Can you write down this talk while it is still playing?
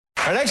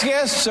Our next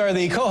guests are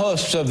the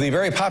co-hosts of the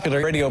very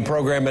popular radio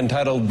program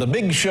entitled The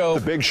Big Show.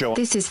 The Big Show.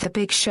 This is The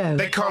Big Show.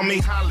 They call me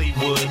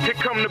Hollywood. Here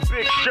come the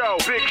Big Show.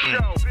 Big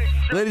Show. Big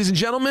Show. Ladies and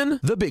gentlemen,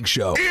 The Big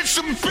Show. It's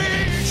a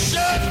big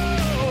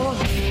show.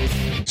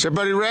 Is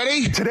everybody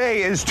ready?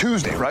 Today is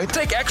Tuesday, right?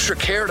 Take extra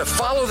care to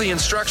follow the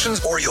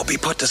instructions or you'll be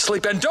put to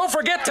sleep. And don't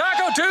forget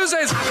Taco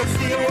Tuesdays.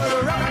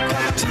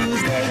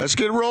 Let's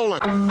get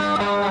rolling.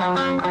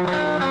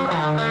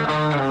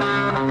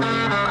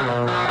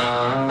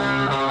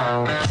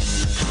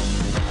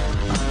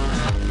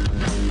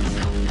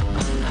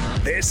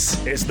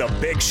 This is The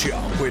Big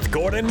Show with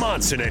Gordon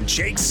Monson and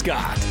Jake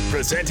Scott,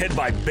 presented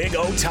by Big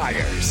O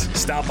Tires.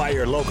 Stop by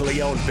your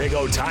locally owned Big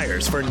O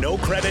Tires for no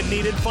credit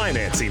needed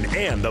financing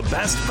and the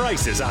best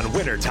prices on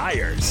winter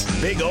tires.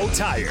 Big O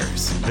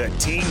Tires, the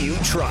team you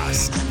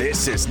trust.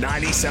 This is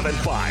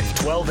 97.5,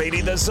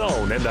 1280 The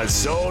Zone and the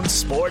Zone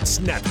Sports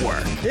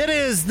Network. It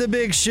is The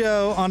Big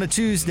Show on a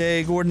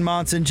Tuesday. Gordon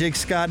Monson, Jake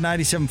Scott,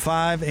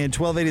 97.5 and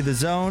 1280 The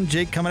Zone.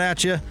 Jake coming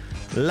at you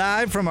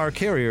live from our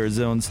Carrier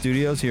Zone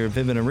studios here at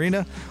Vivint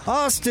Arena.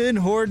 Austin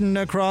Horton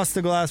across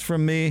the glass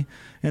from me,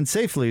 and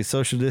safely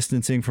social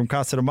distancing from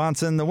Casa de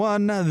Monson, the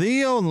one,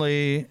 the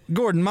only,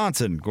 Gordon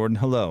Monson. Gordon,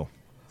 hello.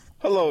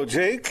 Hello,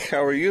 Jake.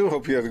 How are you?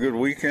 Hope you had a good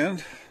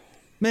weekend.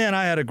 Man,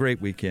 I had a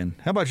great weekend.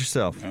 How about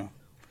yourself?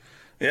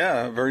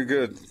 Yeah, very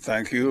good.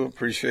 Thank you.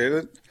 Appreciate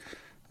it.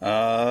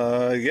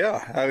 I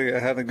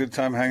had a good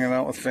time hanging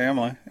out with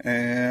family,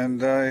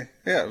 and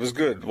it was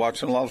good.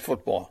 Watching a lot of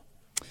football.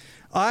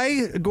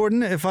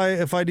 Gordon, if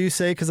I do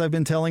say, because I've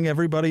been telling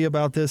everybody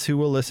about this who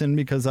will listen,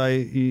 because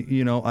I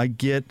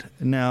get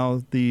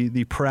now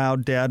the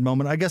proud dad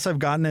moment. I guess I've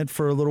gotten it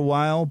for a little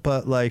while,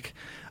 but like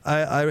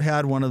I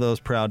had one of those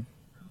proud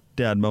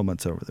dad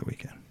moments over the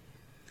weekend.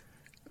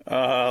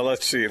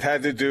 Let's see. It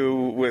had to do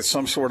with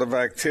some sort of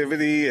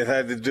activity. It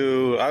had to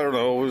do, I don't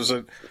know, was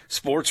it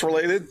sports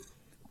related?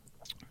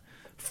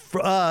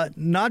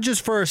 Not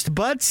just first,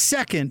 but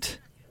second,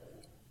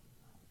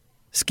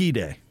 ski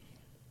day.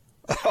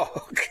 Oh,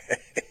 okay.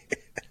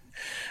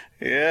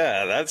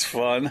 Yeah, that's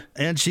fun.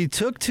 And she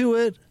took to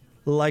it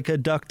like a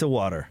duck to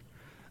water.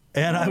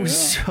 And I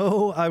was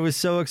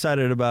so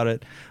excited about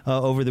it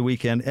over the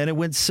weekend. And it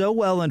went so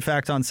well, in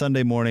fact, on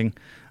Sunday morning.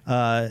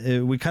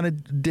 We kind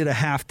of did a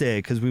half day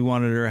because we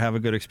wanted her to have a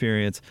good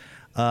experience.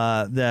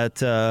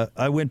 That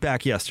I went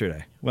back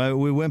yesterday.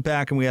 We went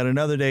back and we had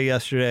another day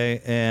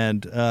yesterday.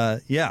 And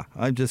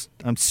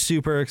I'm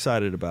super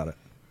excited about it.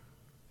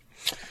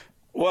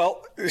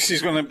 Well,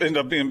 she's going to end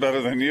up being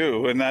better than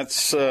you, and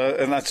that's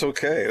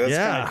okay. That's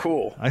kind of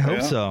cool. I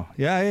hope so.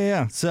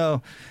 Yeah.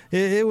 So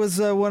it was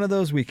one of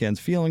those weekends.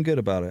 Feeling good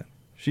about it.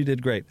 She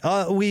did great.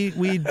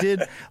 We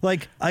did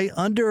I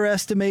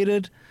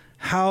underestimated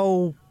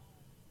how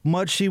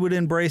much she would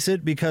embrace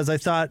it, because I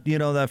thought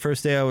that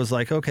first day I was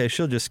like, okay,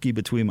 she'll just ski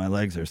between my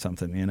legs or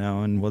something,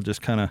 and we'll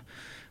just kind of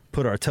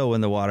put our toe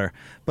in the water.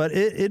 But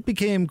it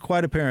became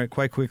quite apparent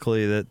quite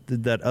quickly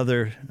that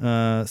other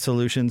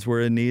solutions were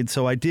in need.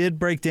 So I did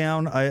break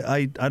down.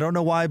 I don't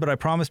know why, but I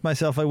promised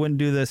myself I wouldn't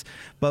do this.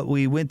 But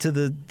we went to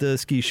the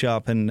ski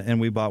shop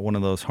and we bought one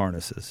of those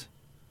harnesses.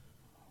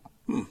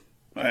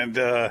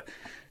 And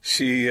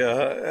she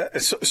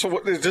so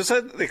what, does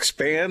that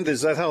expand?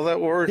 Is that how that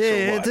works?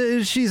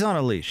 Yeah, she's on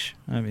a leash.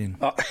 I mean,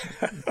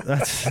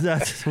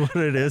 that's what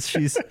it is.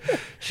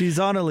 She's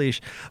on a leash,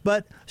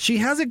 but she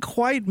hasn't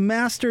quite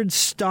mastered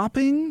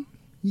stopping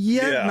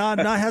yet. Yeah. Not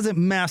hasn't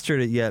mastered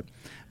it yet,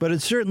 but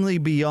it's certainly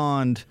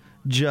beyond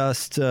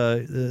just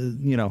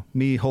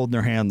me holding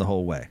her hand the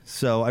whole way.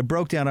 So I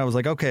broke down. I was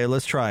like, okay,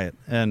 let's try it,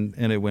 and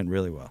it went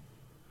really well.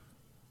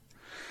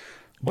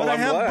 But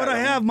I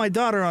have my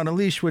daughter on a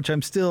leash, which I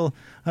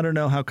don't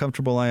know how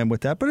comfortable I am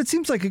with that, but it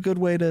seems like a good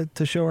way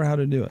to show her how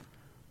to do it.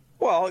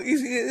 Well,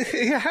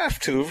 you have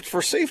to,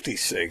 for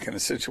safety's sake, in a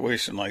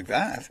situation like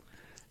that.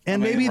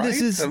 And maybe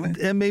this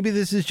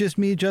is just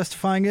me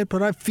justifying it,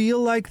 but I feel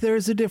like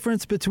there's a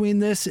difference between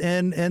this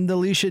and the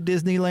leash at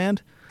Disneyland.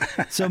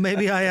 So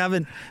maybe I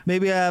haven't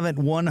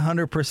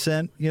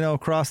 100%,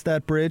 crossed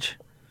that bridge.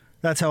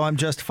 That's how I'm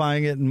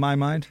justifying it in my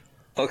mind.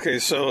 Okay,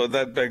 so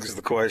that begs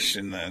the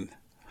question then.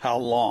 How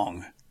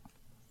long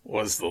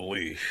was the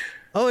leash?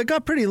 Oh, it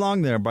got pretty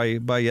long there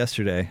by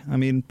yesterday. I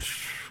mean,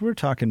 we're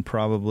talking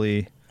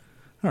probably,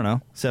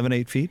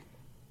 7-8 feet.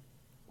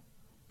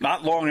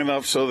 Not long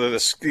enough so that a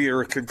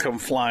skier could come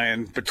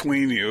flying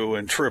between you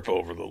and trip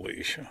over the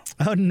leash.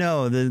 Oh,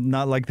 no,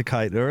 not like the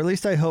kite, or at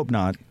least I hope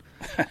not.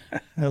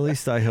 At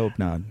least I hope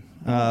not.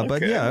 Okay.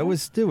 But yeah, it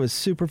was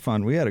super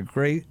fun. We had a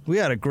great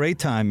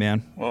time,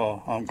 man.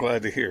 Well, I'm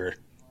glad to hear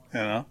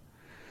it.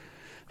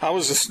 How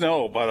was the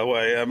snow, by the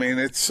way? I mean,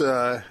 it's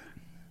been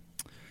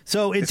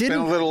a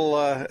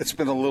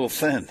little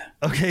thin.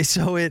 Okay,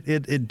 so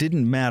it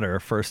didn't matter,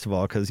 first of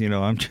all, because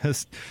I'm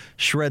just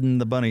shredding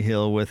the bunny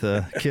hill with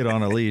a kid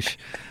on a leash.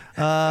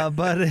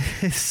 But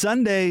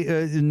Sunday,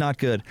 not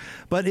good.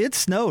 But it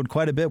snowed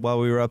quite a bit while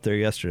we were up there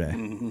yesterday.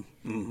 Mm-hmm,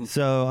 mm-hmm.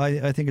 So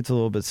I think it's a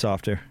little bit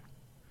softer.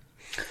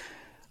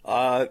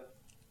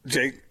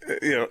 Jake,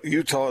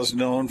 Utah is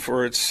known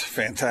for its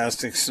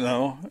fantastic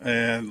snow.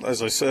 And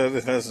as I said,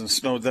 it hasn't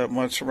snowed that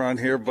much around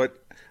here.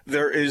 But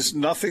there is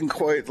nothing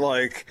quite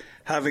like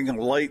having a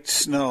light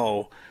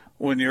snow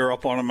when you're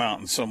up on a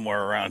mountain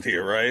somewhere around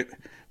here, right?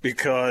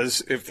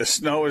 Because if the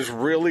snow is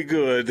really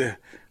good,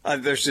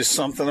 there's just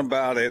something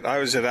about it. I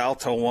was at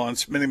Alto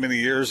once many, many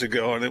years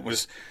ago, and it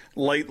was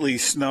lightly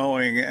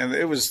snowing, and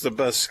it was the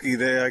best ski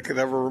day I could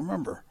ever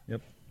remember.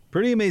 Yep.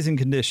 Pretty amazing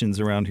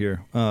conditions around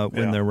here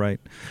when they're right.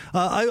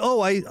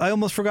 I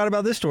almost forgot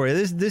about this story.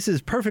 This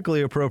is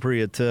perfectly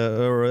appropriate,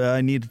 or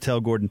I need to tell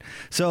Gordon.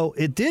 So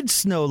it did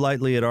snow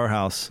lightly at our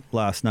house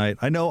last night.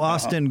 I know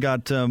Austin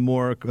got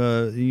more,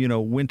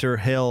 winter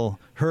hail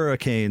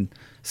hurricane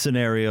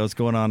scenarios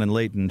going on in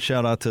Layton.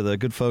 Shout out to the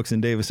good folks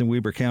in Davis and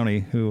Weber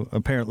County who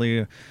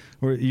apparently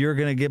you're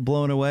going to get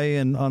blown away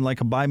on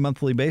like a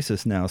bi-monthly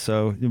basis now.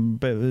 So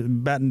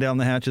batten down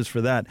the hatches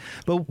for that.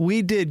 But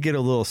we did get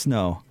a little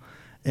snow.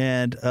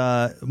 And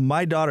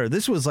my daughter,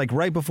 this was like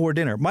right before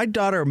dinner, my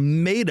daughter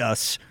made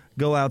us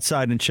go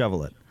outside and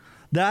shovel it.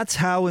 That's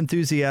how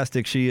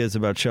enthusiastic she is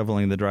about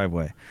shoveling the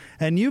driveway.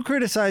 And you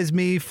criticize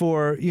me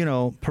for,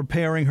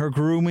 preparing her,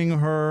 grooming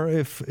her,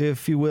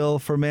 if you will,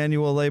 for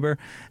manual labor.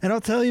 And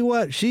I'll tell you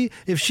what,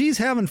 if she's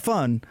having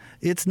fun,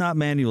 it's not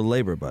manual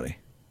labor, buddy.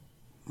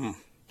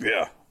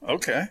 Yeah.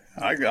 Okay.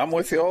 I'm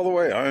with you all the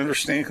way. I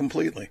understand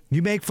completely.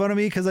 You make fun of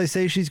me because I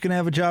say she's going to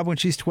have a job when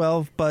she's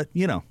 12, but,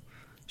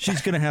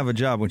 she's going to have a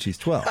job when she's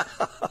 12.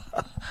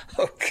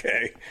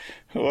 Okay.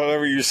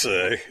 Whatever you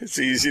say. It's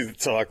easy to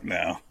talk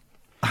now.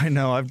 I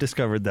know. I've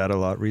discovered that a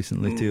lot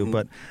recently, too.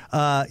 But,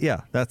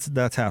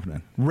 that's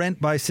happening.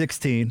 Rent by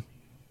 16.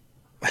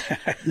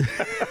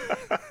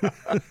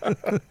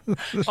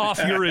 Off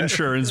your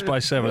insurance by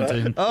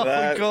 17.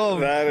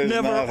 That is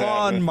never on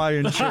happening. my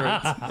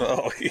insurance.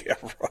 Oh, yeah,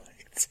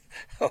 right.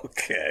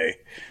 Okay.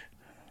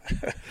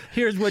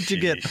 Here's what you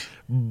get.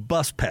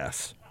 Bus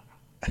pass.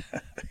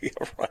 Yeah,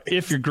 right.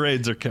 If your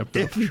grades are kept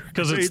up.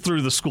 Because it's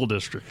through the school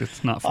district.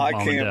 It's not from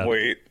mom and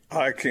dad.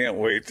 I can't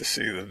wait to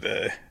see the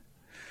day.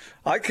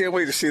 I can't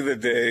wait to see the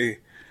day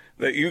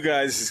that you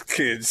guys'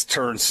 kids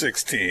turn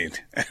 16.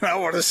 And I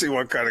want to see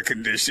what kind of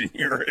condition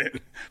you're in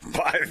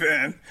by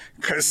then.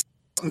 Because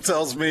something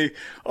tells me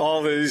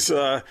all these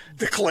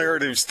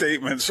declarative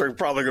statements are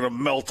probably going to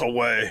melt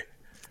away.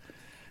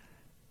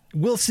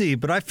 We'll see,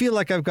 but I feel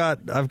like I've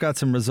got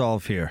some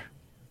resolve here.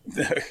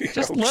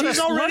 Just let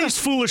us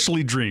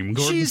foolishly dream,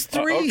 Gordon. She's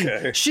 3.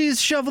 Okay.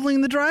 She's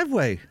shoveling the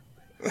driveway.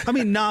 I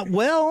mean, not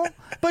well,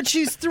 but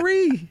she's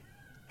 3.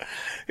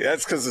 Yeah,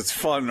 that's because it's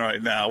fun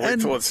right now. Wait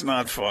till it's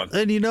not fun.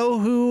 And you know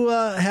who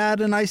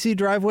had an icy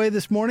driveway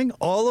this morning?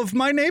 All of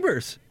my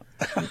neighbors.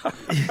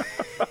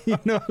 You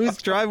know whose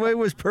driveway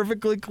was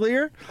perfectly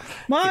clear?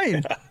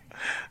 Mine. Yeah.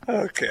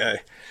 Okay.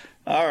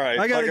 All right.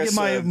 I got to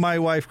give my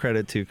wife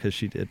credit, too, because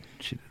she did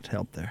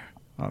help there,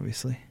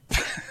 obviously.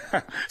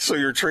 So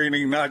you're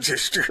training not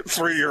just your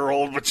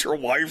 3-year-old, but your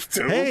wife,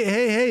 too?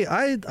 Hey,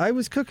 I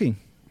was cooking.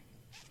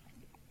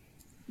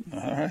 All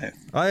right.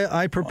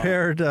 I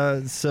prepared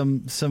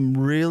some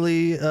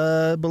really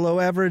below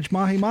average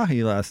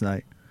mahi-mahi last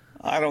night.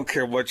 I don't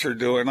care what you're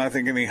doing. I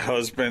think any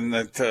husband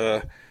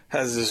that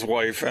has his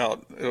wife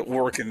out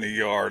working the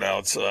yard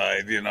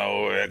outside,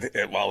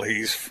 while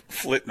he's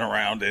flitting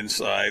around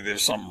inside,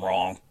 there's something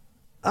wrong.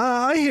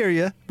 I hear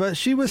you, but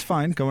she was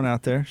fine going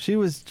out there. She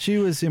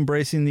was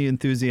embracing the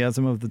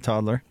enthusiasm of the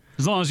toddler.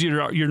 As long as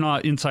you're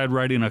not inside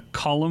writing a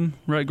column,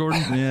 right,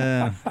 Gordon?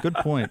 Yeah, good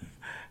point.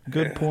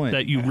 Good point.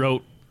 That you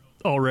wrote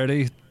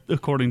already,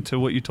 according to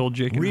what you told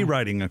Jake.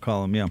 Rewriting a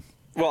column, yeah.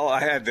 Well,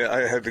 I had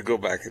to go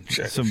back and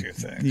check a few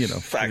things.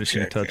 Fact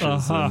finishing check.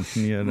 touches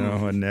and,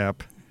 a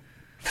nap.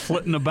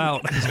 Flitting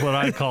about is what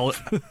I call it.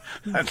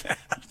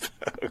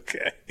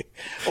 Okay.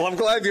 Well, I'm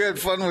glad you had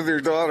fun with your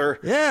daughter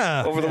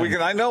over the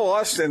weekend. I know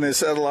Austin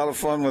has had a lot of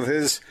fun with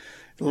his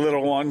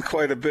little one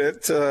quite a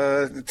bit,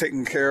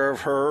 taking care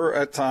of her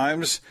at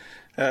times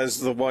as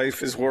the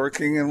wife is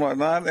working and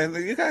whatnot. And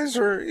you guys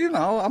are,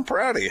 I'm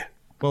proud of you.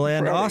 Well,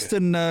 and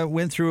Austin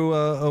went through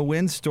a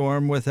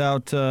windstorm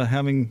without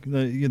having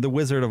the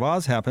Wizard of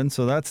Oz happen,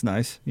 so that's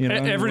nice.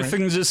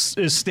 Everything is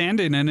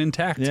standing and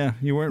intact. Yeah,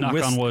 you weren't knock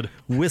on wood.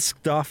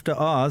 Whisked off to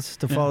Oz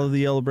to follow the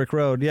yellow brick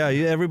road. Yeah,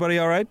 everybody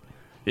all right?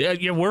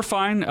 Yeah, we're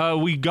fine.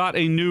 We got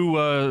a new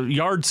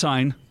yard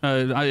sign.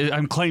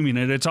 I'm claiming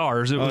it. It's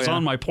ours. It was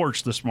on my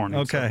porch this morning.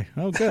 Okay.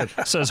 Oh, good.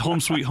 It says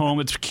 "Home Sweet Home."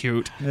 It's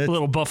cute. A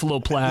little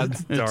buffalo plaid.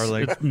 It's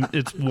darling.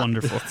 It's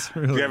wonderful.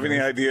 Do you have any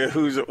idea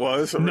whose it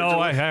was? Originally? No,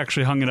 I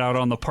actually hung it out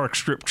on the park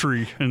strip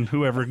tree, and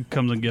whoever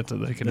comes and gets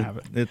it, they can have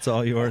it. It's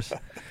all yours.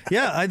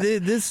 Yeah, I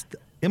did this.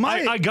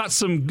 I got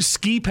some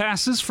ski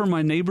passes from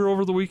my neighbor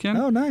over the weekend.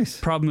 Oh, nice.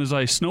 Problem is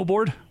I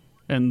snowboard.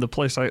 And the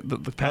place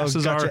the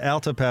passes are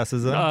Alta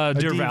passes,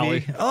 Deer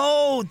Valley.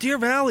 Oh, Deer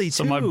Valley too.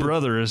 So my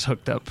brother is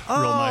hooked up real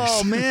nice.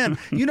 Oh man,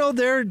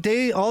 their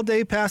all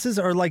day passes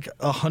are like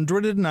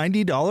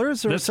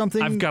 $190 or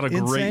something. I've got a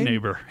great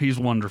neighbor. He's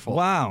wonderful.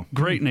 Wow,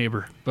 great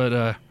neighbor.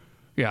 But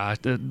Yeah,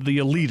 the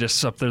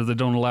elitists up there that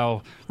don't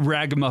allow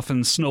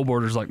ragamuffin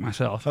snowboarders like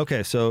myself.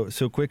 Okay, so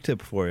quick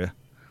tip for you.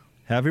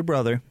 Have your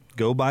brother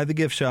go by the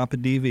gift shop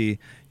at DV.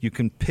 You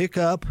can pick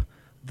up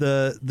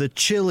the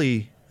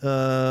chili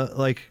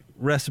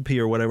recipe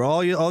or whatever.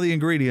 All the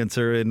ingredients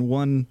are in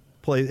one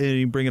place, and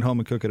you bring it home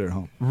and cook it at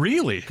home.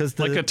 Really?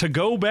 Like a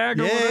to-go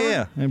bag or whatever?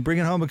 Yeah, and bring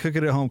it home and cook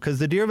it at home. Because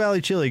the Deer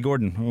Valley chili,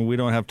 Gordon, we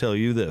don't have to tell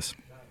you this.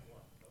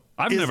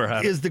 I've never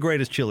had it. Is the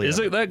greatest chili Is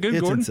ever. it that good,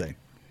 Gordon? It's insane.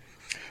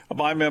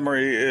 My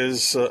memory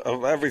is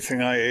of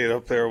everything I ate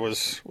up there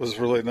was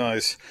really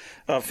nice.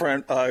 A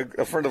friend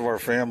of our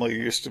family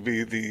used to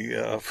be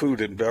the food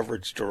and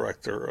beverage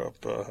director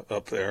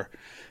up there,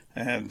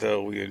 and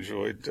we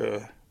enjoyed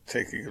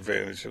taking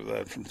advantage of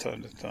that from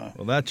time to time.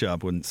 Well, that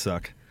job wouldn't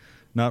suck.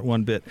 Not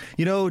one bit.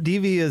 You know,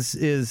 DV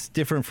is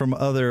different from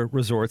other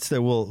resorts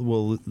that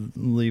we'll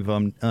leave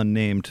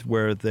unnamed,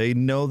 where they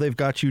know they've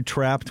got you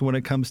trapped when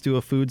it comes to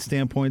a food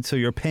standpoint. So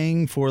you're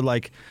paying for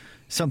like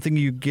something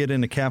you get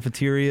in a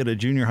cafeteria at a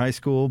junior high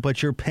school,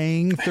 but you're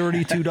paying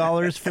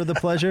 $32 for the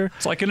pleasure.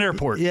 It's like an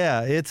airport.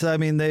 Yeah, it's. I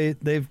mean,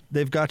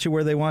 they've got you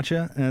where they want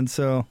you, and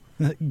so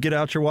get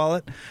out your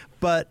wallet.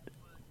 But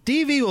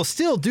DV will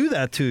still do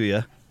that to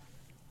you.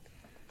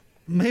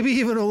 Maybe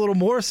even a little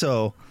more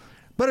so.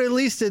 But at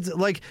least it's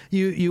like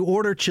you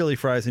order chili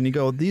fries and you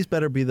go, these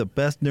better be the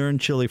best darn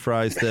chili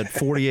fries that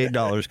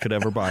 $48 could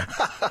ever buy.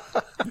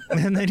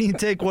 And then you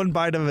take one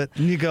bite of it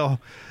and you go,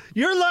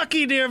 you're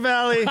lucky, Deer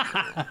Valley.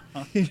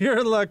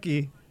 You're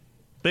lucky.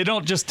 They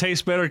don't just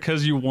taste better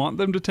because you want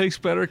them to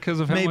taste better because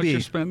of how much you're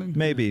spending?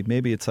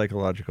 Maybe it's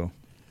psychological.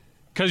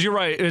 Because you're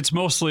right. It's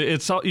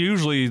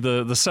usually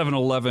the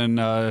 7-Eleven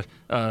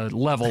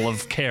level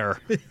of care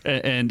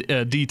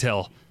and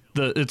detail.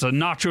 It's a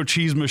nacho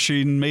cheese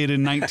machine made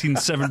in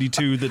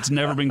 1972 that's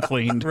never been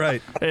cleaned. Right.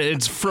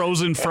 It's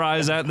frozen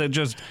fries that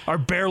just are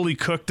barely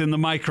cooked in the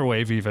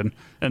microwave even.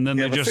 And then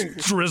they just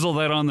drizzle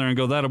that on there and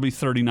go, that'll be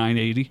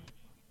 $39.80.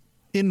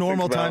 In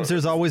normal times,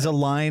 there's always a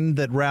line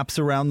that wraps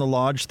around the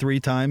lodge 3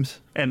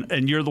 times.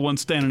 And you're the one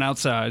standing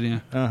outside, yeah.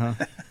 Uh-huh.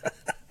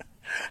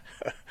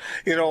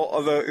 You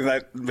know,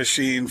 that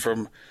machine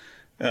from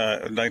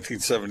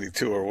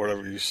 1972 or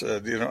whatever you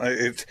said, you know,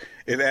 it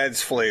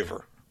adds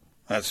flavor.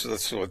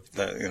 That's what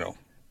that, you know.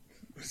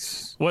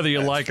 Whether you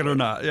like it or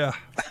not, yeah.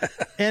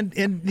 And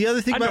the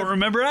other thing I don't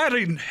remember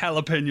adding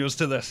jalapenos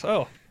to this.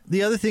 Oh.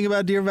 The other thing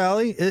about Deer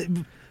Valley,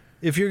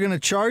 if you're going to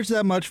charge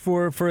that much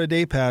for a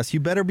day pass, you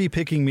better be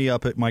picking me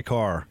up at my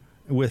car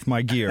with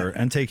my gear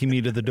and taking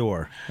me to the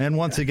door. And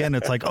once again,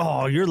 it's like,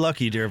 oh, you're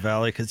lucky, Deer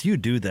Valley, because you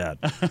do that.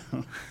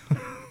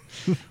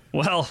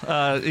 Well,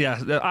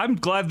 yeah, I'm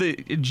glad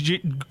that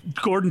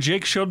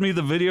Jake showed me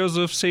the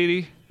videos of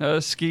Sadie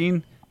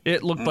skiing.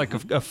 It looked like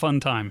a fun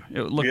time.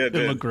 It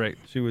looked great.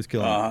 She was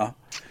killing it.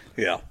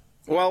 Yeah.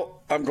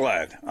 Well, I'm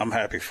glad. I'm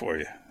happy for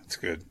you. It's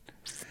good.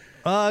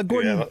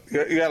 Gordon.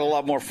 You had a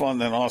lot more fun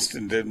than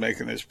Austin did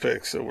making his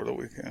picks over the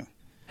weekend.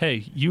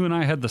 Hey, you and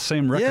I had the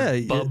same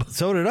record, bub.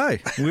 So did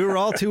I. We were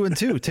all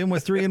 2-2. Tim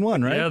was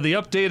 3-1, right? Yeah, the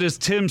update is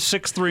Tim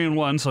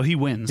 6-3-1, so he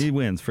wins. He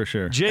wins for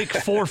sure. Jake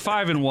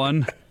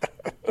 4-5-1,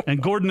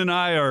 and Gordon and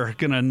I are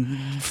gonna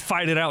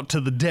fight it out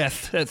to the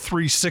death at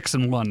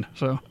 3-6-1.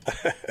 So,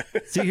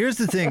 see, here's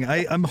the thing.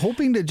 I'm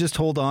hoping to just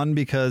hold on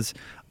because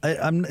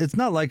it's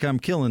not like I'm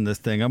killing this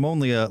thing. I'm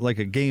only like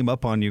a game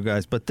up on you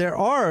guys, but there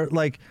are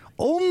like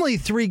only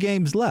 3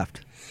 games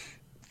left.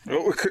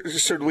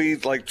 Should we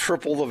like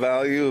triple the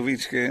value of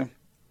each game?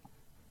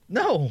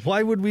 No,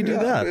 why would we do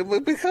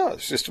that?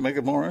 Because just to make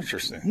it more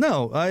interesting.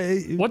 No,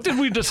 what did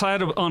we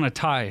decide on a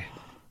tie?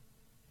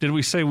 Did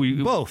we say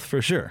we both for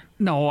sure?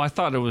 No, I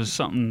thought it was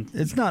something.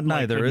 It's not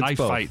neither. Like a it's knife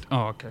both. fight.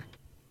 Oh, okay.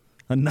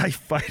 A knife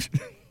fight.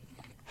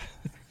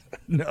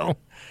 No,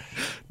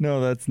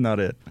 that's not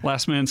it.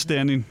 Last man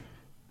standing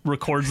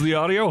records the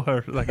audio,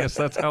 or I guess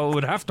that's how it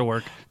would have to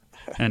work.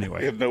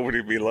 Anyway, if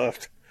nobody be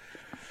left.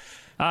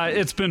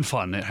 It's been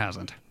fun. It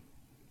hasn't.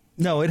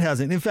 No, it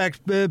hasn't. In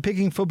fact,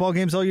 picking football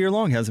games all year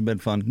long hasn't been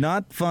fun.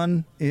 Not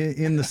fun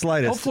in the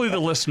slightest. Hopefully the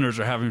listeners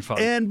are having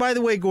fun. And by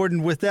the way,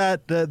 Gordon, with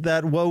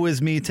that woe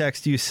is me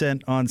text you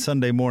sent on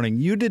Sunday morning,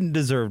 you didn't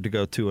deserve to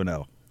go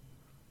 2-0.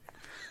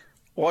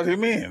 What do you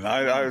mean?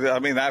 I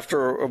mean,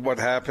 after what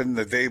happened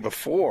the day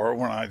before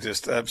when I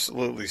just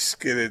absolutely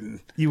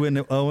skidded. You went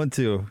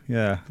 0-2,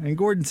 yeah. And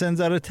Gordon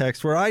sends out a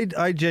text where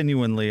I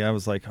genuinely, I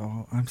was like,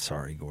 oh, I'm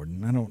sorry,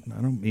 Gordon. I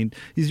don't mean.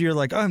 You're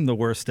like, I'm the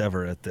worst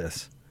ever at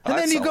this. And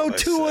then you go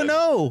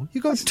 2-0.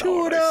 You go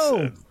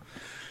 2-0.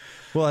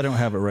 Well, I don't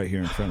have it right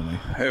here in front of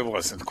me. It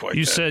wasn't quite.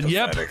 You that said,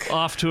 pathetic. "Yep,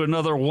 off to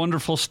another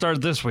wonderful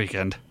start this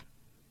weekend."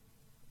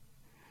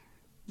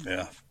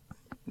 Yeah.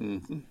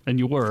 Mm-hmm. And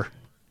you were.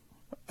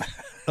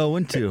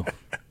 0-2.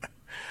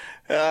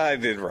 I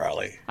did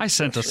rally. I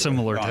sent a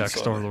similar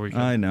text over the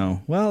weekend. I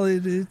know. Well,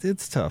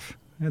 it's tough.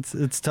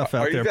 It's tough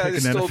out there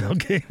picking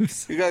NFL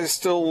games. You guys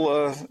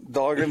still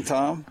dogging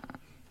Tom?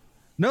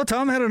 No,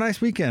 Tom had a nice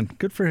weekend.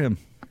 Good for him.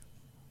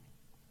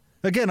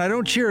 Again, I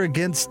don't cheer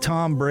against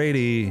Tom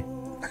Brady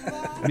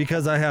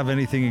because I have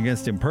anything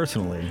against him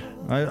personally.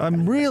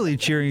 I'm really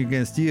cheering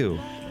against you.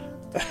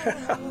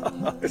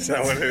 Is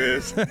that what it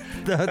is?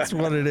 That's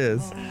what it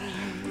is.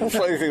 The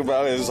funny thing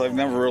about it is I've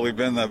never really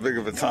been that big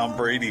of a Tom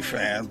Brady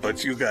fan,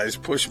 but you guys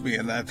pushed me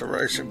in that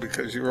direction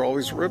because you were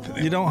always ripping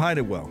him. You don't hide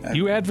it well.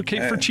 You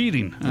advocate for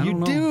cheating.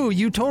 You do.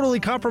 You totally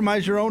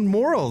compromise your own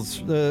morals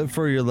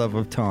for your love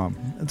of Tom.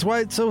 That's why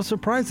it so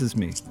surprises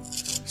me.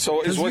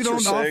 So is what you you're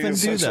don't saying often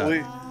do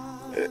essentially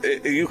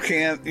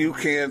you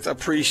can't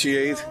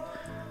appreciate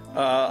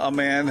a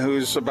man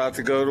who's about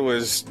to go to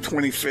his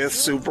 25th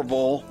Super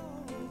Bowl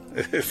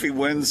if he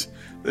wins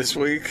this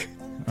week?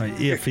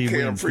 If he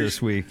wins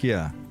this week,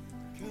 yeah.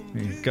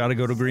 You got to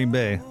go to Green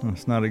Bay.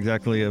 It's not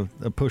exactly a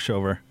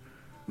pushover.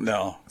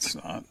 No, it's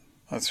not.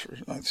 That's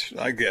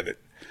I get it.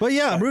 But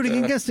yeah, I'm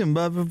rooting against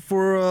him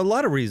for a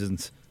lot of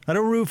reasons. I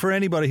don't root for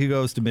anybody who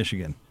goes to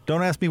Michigan.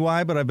 Don't ask me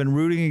why, but I've been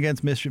rooting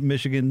against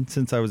Michigan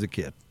since I was a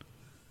kid.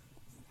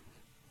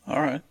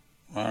 All right.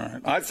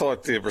 I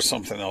thought there was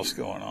something else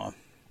going on.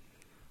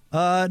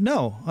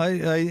 No,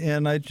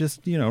 I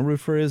just root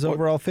for his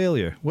overall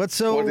failure. What's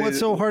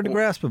so hard to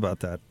grasp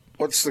about that?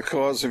 What's the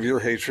cause of your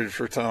hatred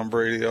for Tom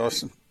Brady,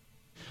 Austin?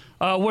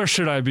 Where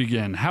should I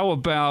begin? How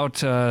about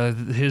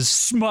his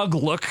smug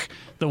look,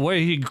 the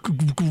way he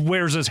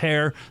wears his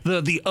hair,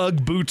 the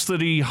Ugg boots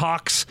that he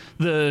hawks,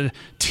 the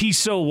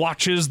Tissot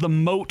watches, the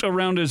moat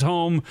around his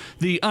home,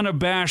 the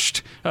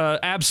unabashed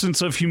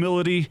absence of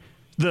humility,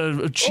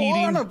 the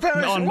cheating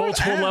on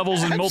multiple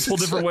levels in multiple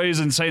different ways,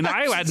 and saying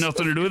I had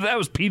nothing to do with it. That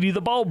was Petey the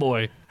ball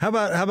boy. How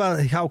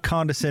about how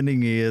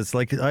condescending he is?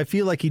 Like, I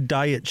feel like he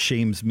diet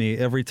shames me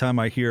every time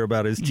I hear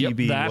about his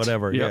TB,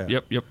 whatever.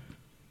 Yep.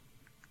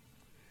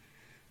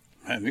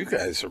 Man, you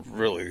guys are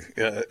really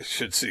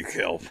should seek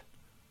help.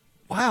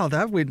 Wow,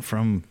 that went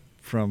from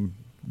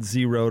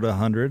 0 to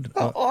 100.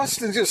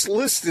 Austin just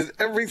listed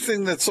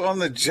everything that's on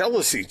the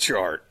jealousy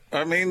chart.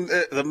 I mean,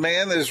 the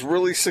man is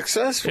really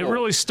successful. It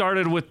really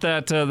started with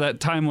that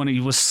time when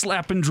he was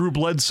slapping Drew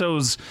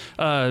Bledsoe's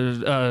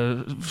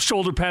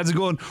shoulder pads and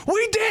going,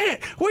 "We did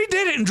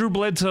it!" And Drew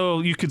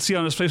Bledsoe, you could see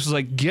on his face, was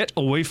like, "Get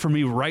away from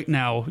me right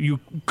now, you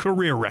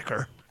career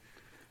wrecker."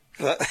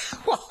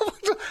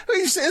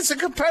 It's a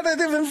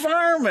competitive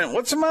environment.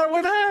 What's the matter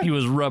with that? He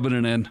was rubbing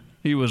it in.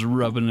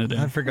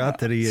 I forgot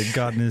that he had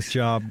gotten his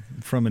job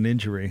from an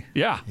injury.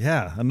 Yeah.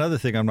 Another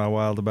thing I'm not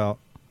wild about.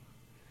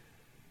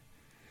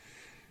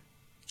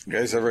 You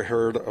guys ever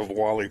heard of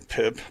Wally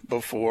Pipp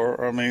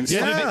before? I mean,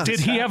 did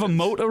he have a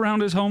moat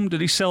around his home?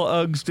 Did he sell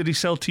Uggs? Did he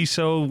sell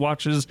Tissot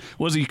watches?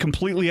 Was he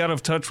completely out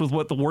of touch with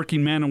what the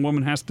working man and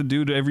woman has to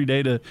do every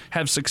day to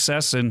have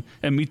success and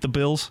meet the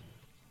bills?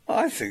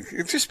 I think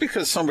just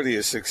because somebody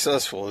is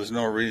successful is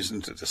no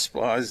reason to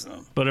despise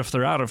them. But if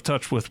they're out of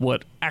touch with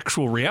what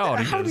actual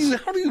reality is...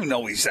 How do you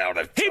know he's out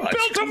of touch? He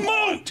built a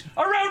moat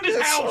around his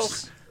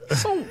house!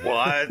 So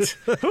what?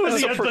 Who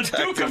is he, the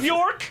Duke of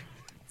York?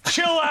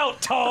 Chill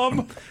out,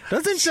 Tom.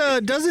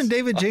 Doesn't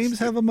David James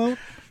have a moat?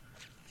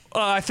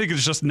 I think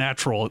it's just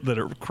natural that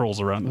it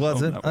curls around.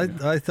 Was it?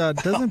 I thought,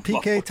 doesn't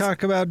PK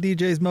talk about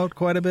DJ's moat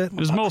quite a bit? It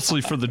was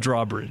mostly for the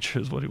drawbridge,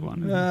 is what he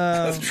wanted.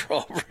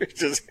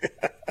 Drawbridge is...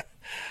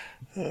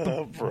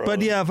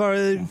 But yeah,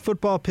 for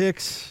football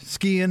picks,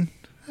 skiing,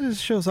 this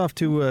shows off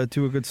to a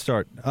good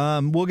start.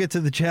 We'll get to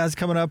the Jazz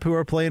coming up, who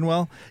are playing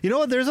well. You know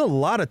what? There's a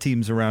lot of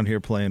teams around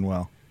here playing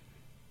well.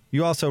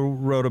 You also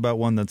wrote about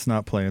one that's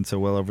not playing so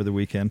well over the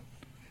weekend.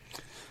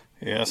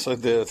 Yes, I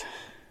did.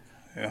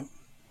 Yeah.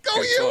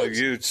 Go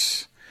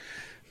Utes!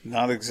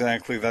 Not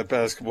exactly. That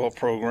basketball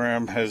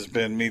program has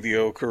been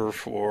mediocre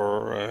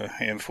for a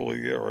handful of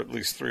years, or at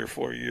least 3 or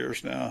 4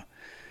 years now.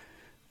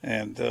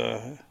 And,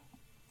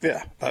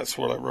 yeah, that's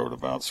what I wrote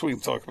about. So we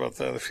can talk about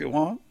that if you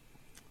want.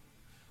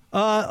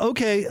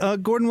 Okay,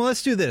 Gordon. Well,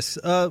 let's do this.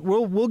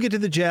 We'll get to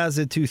the Jazz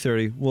at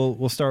 2:30.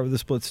 We'll start with the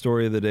split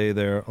story of the day.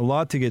 There, a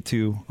lot to get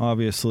to,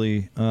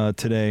 obviously,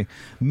 today.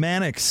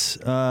 Mannix.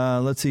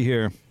 Let's see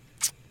here.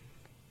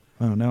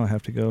 Oh, now I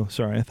have to go.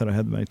 Sorry, I thought I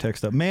had my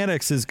text up.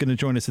 Mannix is going to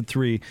join us at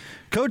 3.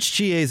 Coach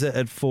Chiesa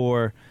at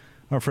 4.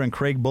 Our friend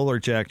Craig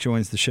Bullerjack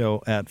joins the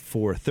show at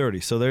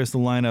 4:30. So there's the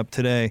lineup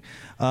today.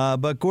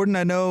 But Gordon,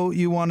 I know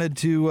you wanted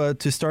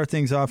to start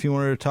things off. You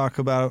wanted to talk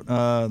about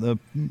the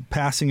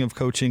passing of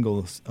Coach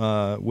Ingle,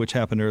 which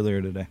happened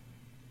earlier today.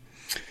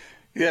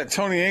 Yeah,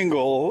 Tony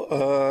Ingle,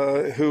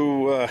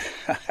 who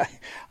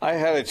I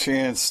had a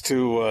chance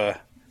to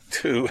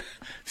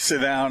sit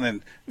down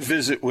and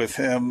visit with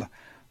him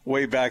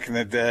way back in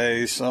the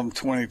day, some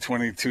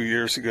 22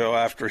 years ago,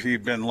 after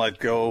he'd been let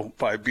go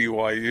by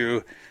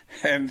BYU.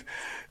 And,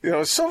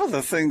 some of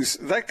the things,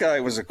 that guy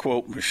was a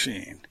quote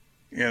machine,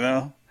 He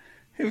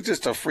was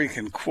just a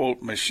freaking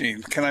quote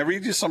machine. Can I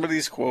read you some of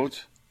these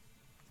quotes?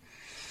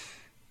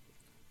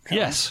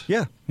 Yes.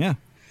 Yeah.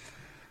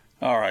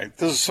 All right.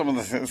 This is some of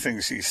the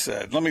things he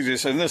said. Let me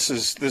just, and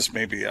this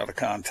may be out of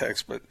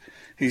context, but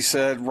he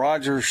said,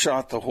 Roger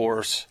shot the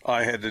horse.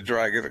 I had to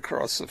drag it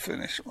across the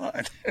finish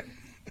line.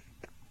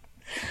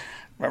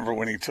 Remember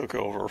when he took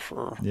over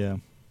for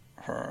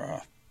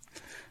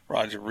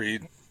Roger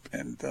Reed?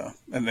 And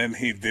then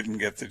he didn't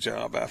get the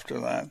job after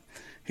that.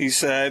 He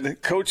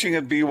said, coaching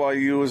at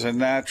BYU is a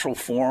natural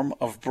form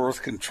of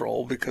birth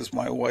control because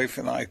my wife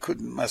and I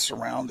couldn't mess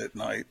around at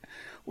night.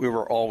 We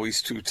were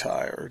always too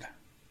tired.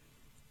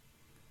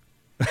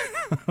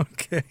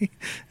 Okay.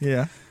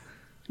 Yeah.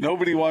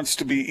 Nobody wants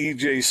to be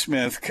E.J.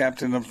 Smith,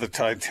 captain of the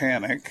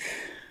Titanic.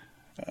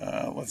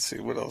 Let's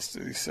see, what else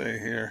did he say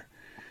here?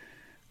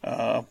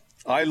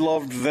 I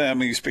loved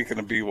them. He's speaking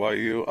of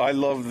BYU. I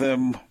loved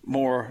them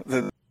more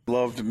than they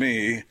loved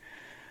me.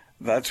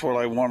 That's what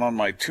I want on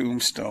my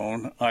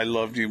tombstone. I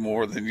loved you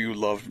more than you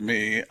loved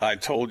me. I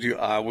told you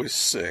I was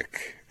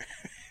sick.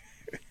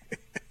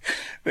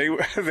 They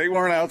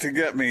weren't out to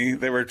get me.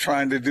 They were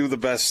trying to do the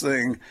best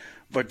thing,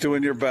 but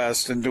doing your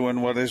best and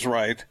doing what is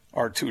right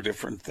are two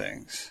different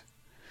things.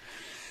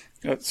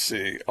 Let's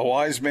see. A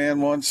wise man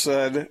once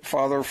said,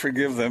 Father,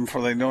 forgive them,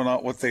 for they know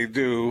not what they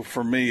do.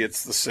 For me,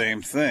 it's the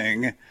same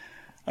thing.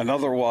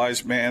 Another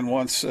wise man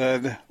once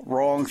said,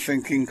 wrong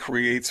thinking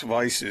creates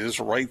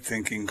vices, right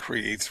thinking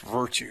creates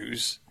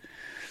virtues.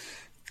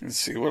 Let's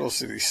see, what else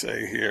did he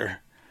say here?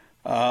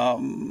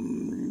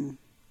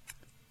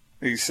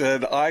 He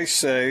said, I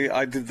say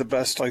I did the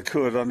best I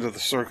could under the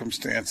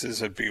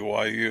circumstances at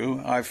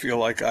BYU. I feel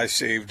like I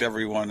saved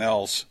everyone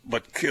else,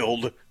 but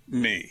killed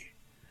me.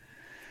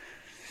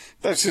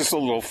 That's just a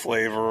little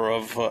flavor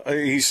of,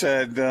 he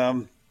said,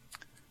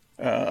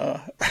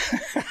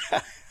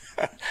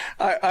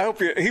 I hope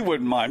he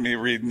wouldn't mind me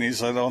reading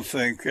these, I don't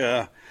think.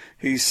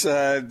 He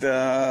said,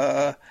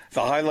 the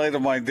highlight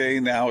of my day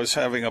now is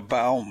having a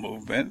bowel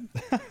movement.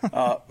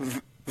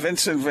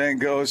 Vincent van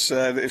Gogh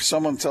said, if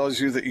someone tells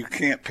you that you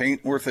can't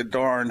paint worth a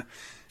darn,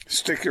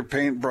 stick your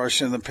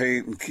paintbrush in the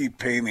paint and keep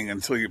painting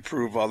until you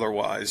prove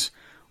otherwise.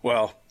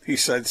 Well, he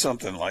said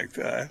something like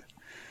that.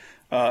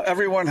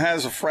 Everyone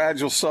has a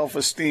fragile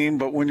self-esteem,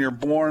 but when you're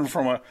born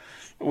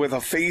with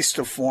a face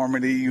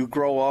deformity, you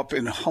grow up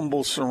in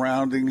humble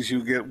surroundings,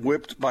 you get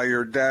whipped by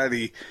your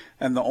daddy,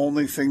 and the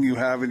only thing you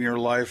have in your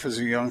life as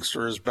a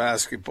youngster is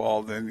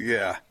basketball, then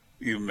yeah,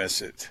 you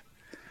miss it.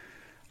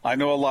 I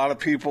know a lot of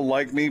people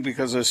like me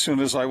because as soon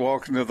as I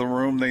walk into the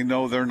room, they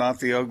know they're not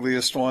the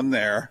ugliest one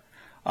there.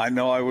 I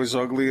know I was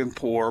ugly and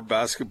poor.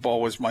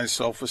 Basketball was my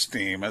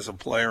self-esteem as a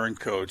player and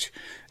coach.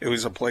 It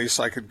was a place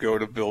I could go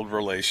to build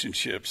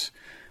relationships,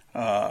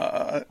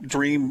 learn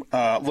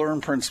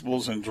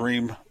principles, and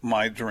dream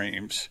my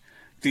dreams.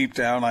 Deep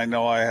down, I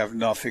know I have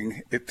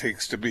nothing it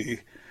takes to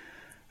be.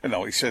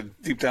 No, he said,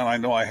 deep down, I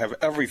know I have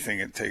everything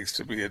it takes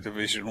to be a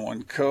Division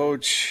I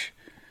coach.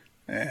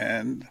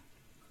 And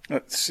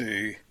let's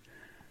see.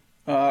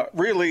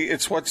 Really,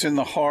 it's what's in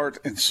the heart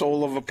and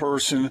soul of a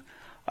person.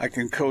 I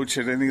can coach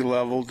at any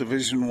level,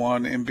 Division I,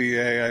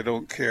 NBA, I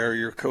don't care.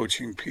 You're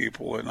coaching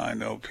people, and I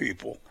know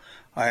people.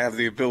 I have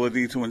the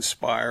ability to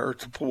inspire,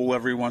 to pull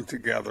everyone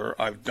together.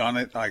 I've done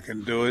it. I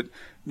can do it.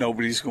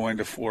 Nobody's going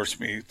to force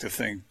me to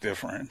think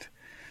different.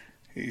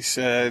 He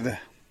said,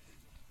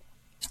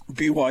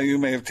 BYU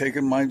may have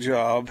taken my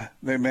job.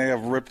 They may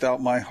have ripped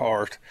out my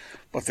heart,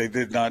 but they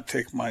did not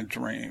take my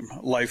dream.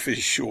 Life is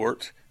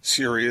short,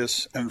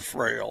 serious, and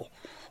frail.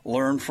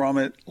 Learn from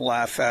it,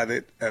 laugh at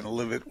it, and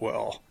live it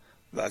well.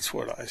 That's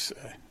what I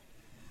say.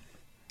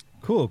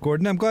 Cool,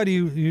 Gordon. I'm glad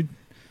you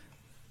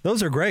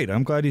those are great.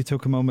 I'm glad you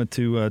took a moment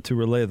to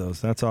relay those.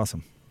 That's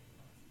awesome.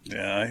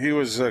 Yeah, he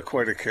was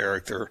quite a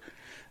character.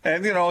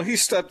 And, you know, he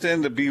stepped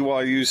into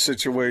BYU's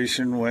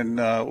situation when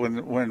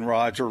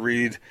Roger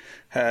Reed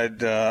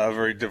had a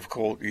very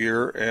difficult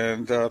year,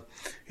 and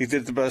he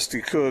did the best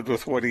he could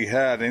with what he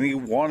had. And he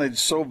wanted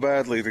so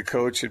badly to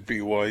coach at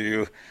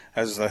BYU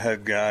as the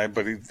head guy,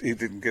 but he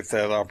didn't get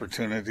that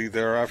opportunity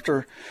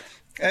thereafter.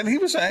 And he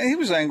was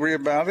angry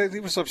about it. He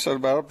was upset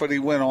about it, but he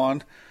went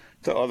on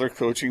to other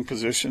coaching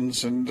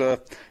positions. And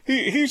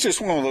he's just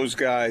one of those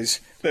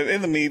guys that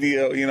in the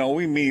media, you know,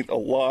 we meet a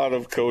lot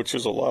of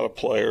coaches, a lot of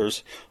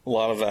players, a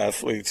lot of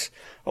athletes,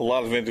 a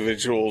lot of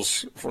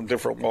individuals from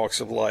different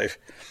walks of life.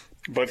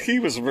 But he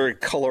was a very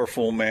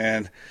colorful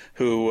man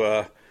who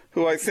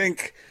I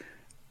think,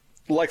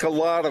 like a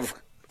lot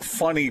of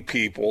funny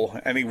people,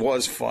 and he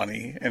was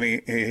funny, and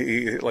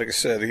he like I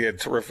said, he had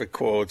terrific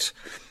quotes.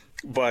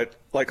 But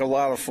like a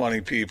lot of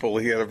funny people,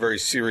 he had a very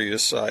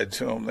serious side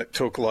to him that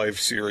took life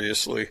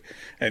seriously.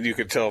 And you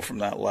could tell from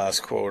that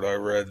last quote I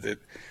read that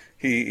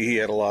he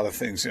had a lot of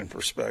things in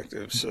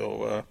perspective.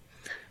 So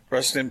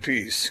rest in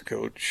peace,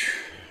 Coach.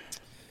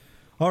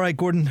 All right,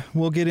 Gordon,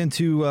 we'll get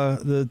into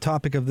the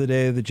topic of the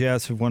day. The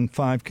Jazz have won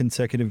 5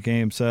 consecutive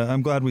games.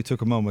 I'm glad we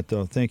took a moment,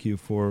 though. Thank you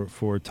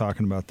for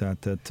talking about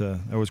that.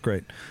 That was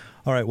great.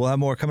 All right, we'll have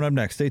more coming up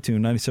next. Stay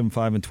tuned. 97.5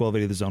 and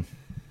 1280 The Zone.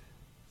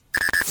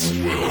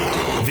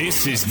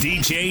 This is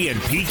DJ and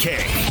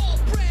PK.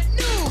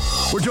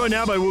 We're joined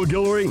now by Will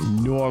Guillory,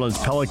 New Orleans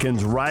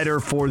Pelicans writer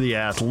for The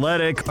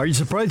Athletic. Are you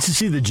surprised to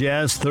see the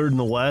Jazz third in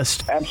the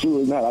West?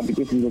 Absolutely not. I think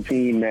this is a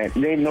team that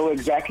they know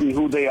exactly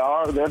who they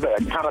are. They're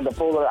kind of the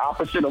polar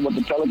opposite of what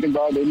the Pelicans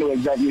are. They know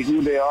exactly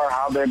who they are,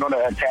 how they're going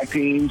to attack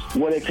teams,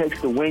 what it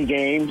takes to win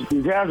games.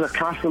 The Jazz are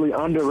constantly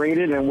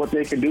underrated in what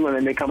they can do, and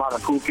then they come out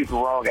and prove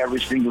people wrong every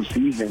single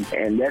season.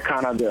 And they're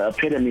kind of the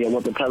epitome of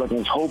what the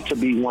Pelicans hope to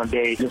be one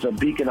day, just a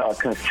beacon of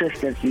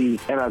consistency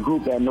and a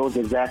group that knows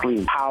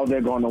exactly how they're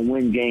going to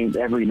win games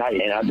every night.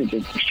 And I think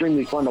it's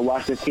extremely fun to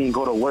watch this team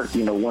go to work,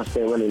 once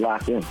they're really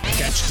locked in.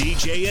 Catch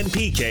DJ and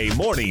PK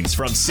mornings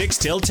from 6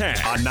 till 10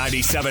 on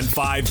 97.5,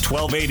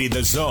 1280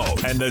 The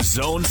Zone and The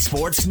Zone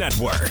Sports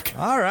Network.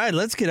 All right,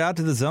 let's get out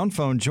to the Zone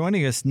phone.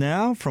 Joining us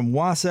now from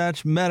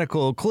Wasatch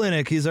Medical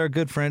Clinic, he's our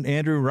good friend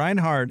Andrew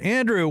Reinhardt.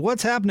 Andrew,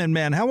 what's happening,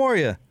 man? How are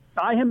you?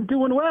 I am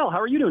doing well.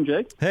 How are you doing,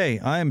 Jake? Hey,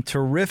 I am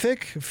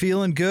terrific,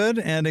 feeling good,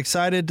 and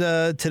excited.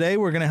 Today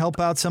we're going to help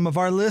out some of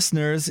our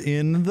listeners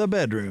in the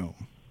bedroom.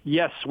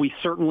 Yes, we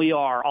certainly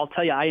are. I'll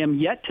tell you, I am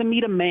yet to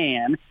meet a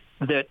man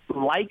that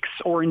likes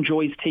or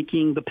enjoys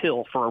taking the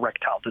pill for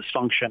erectile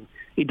dysfunction.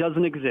 It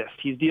doesn't exist.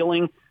 He's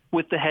dealing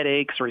with the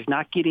headaches or he's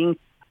not getting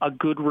a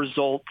good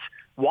result.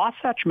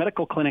 Wasatch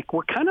Medical Clinic,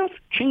 we're kind of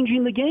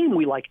changing the game,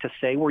 we like to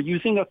say. We're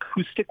using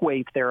acoustic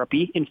wave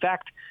therapy. In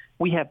fact,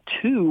 we have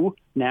 2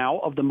 now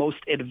of the most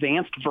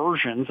advanced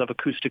versions of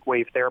acoustic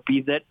wave therapy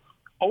that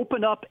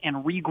open up and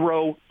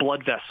regrow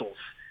blood vessels.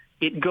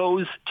 It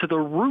goes to the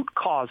root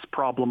cause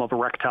problem of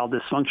erectile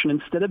dysfunction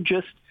instead of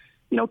just,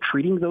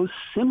 treating those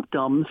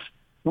symptoms.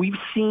 We've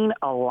seen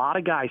a lot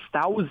of guys,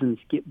 thousands,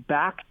 get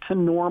back to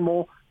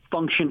normal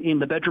function in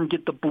the bedroom,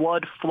 get the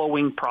blood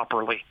flowing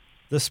properly.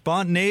 The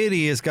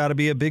spontaneity has got to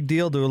be a big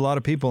deal to a lot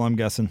of people, I'm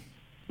guessing.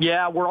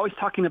 Yeah, we're always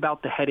talking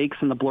about the headaches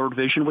and the blurred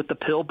vision with the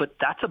pill, but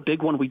that's a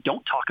big one we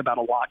don't talk about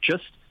a lot,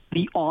 just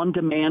the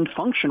on-demand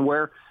function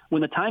where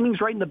when the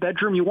timing's right in the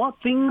bedroom, you want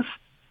things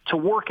to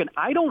work. And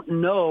I don't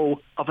know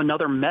of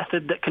another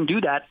method that can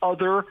do that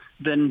other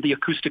than the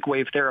acoustic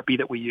wave therapy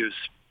that we use.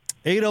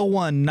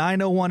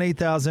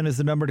 801-901-8000 is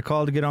the number to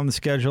call to get on the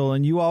schedule,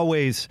 and you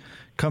always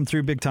come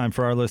through big time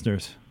for our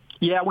listeners.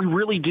 Yeah, we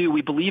really do.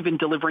 We believe in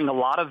delivering a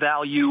lot of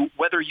value,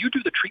 whether you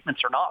do the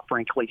treatments or not,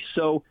 frankly.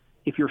 So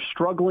if you're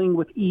struggling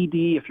with ED,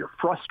 if you're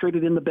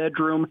frustrated in the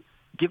bedroom,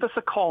 give us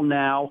a call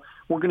now.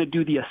 We're going to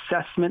do the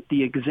assessment,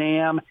 the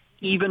exam,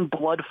 even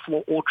blood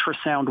flow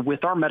ultrasound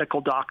with our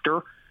medical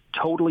doctor,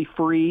 totally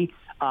free.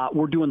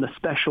 We're doing the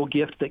special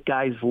gift that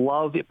guys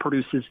love. It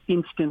produces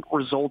instant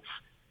results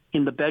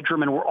in the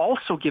bedroom. And we're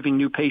also giving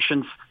new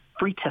patients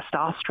free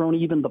testosterone,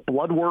 even the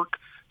blood work.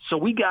 So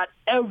we got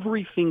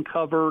everything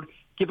covered.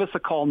 Give us a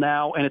call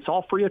now, and it's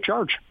all free of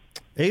charge.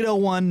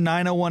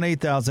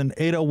 801-901-8000,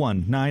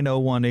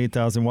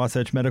 801-901-8000,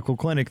 Wasatch Medical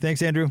Clinic.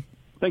 Thanks, Andrew.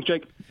 Thanks,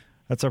 Jake.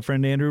 That's our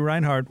friend Andrew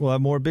Reinhardt. We'll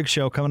have more Big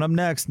Show coming up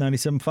next,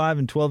 97.5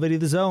 and 1280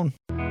 The Zone.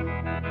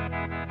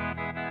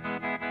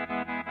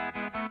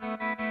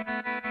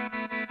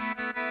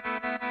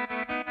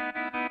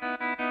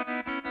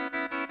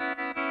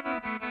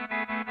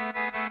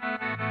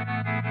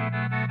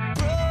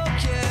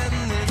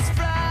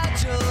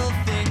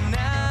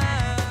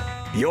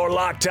 You're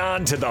locked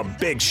on to The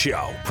Big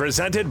Show,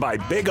 presented by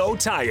Big O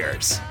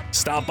Tires.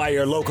 Stop by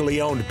your locally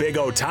owned Big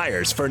O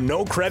Tires for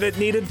no credit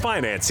needed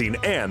financing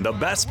and the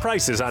best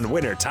prices on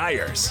winter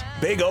tires.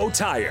 Big O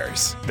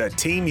Tires, the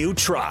team you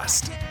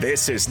trust.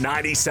 This is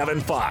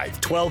 97.5,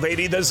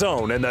 1280 The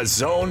Zone and The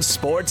Zone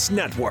Sports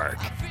Network.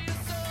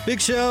 Big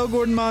Show,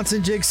 Gordon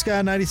Monson, Jake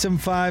Scott,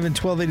 97.5 and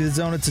 1280 The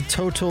Zone. It's a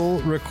Total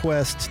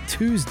Request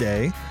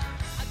Tuesday.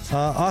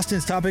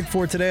 Austin's topic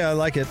for today, I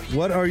like it.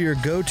 What are your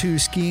go-to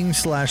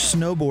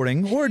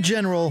skiing/snowboarding or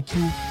general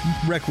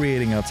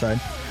recreating outside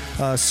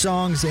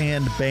songs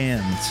and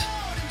bands?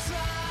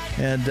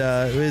 And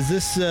is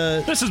this...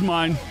 This is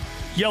mine.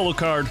 Yellow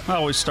Card. I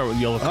always start with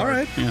Yellow Card. All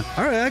right. Yeah.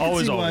 All right. I can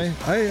always, see always.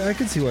 why. I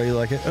can see why you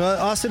like it.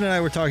 Austin and I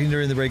were talking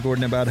during the break,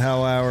 Gordon, about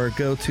how our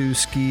go-to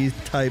ski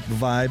type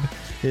vibe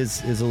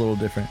is a little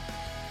different.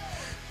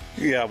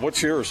 Yeah.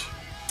 What's yours?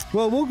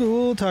 Well,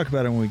 we'll talk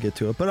about it when we get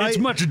to it. But it's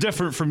much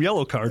different from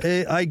Yellow Card.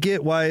 I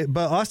get why,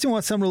 but Austin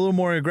wants something a little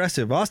more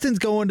aggressive. Austin's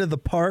going to the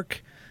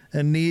park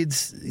and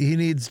needs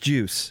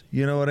juice.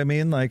 You know what I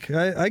mean? Like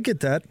I get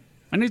that.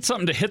 I need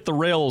something to hit the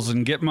rails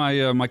and get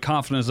my my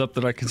confidence up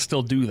that I can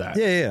still do that.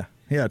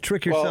 Yeah.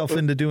 Trick yourself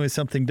into doing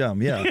something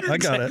dumb. Yeah, exactly. I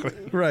got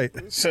it. Right.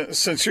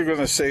 Since you're going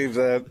to save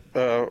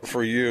that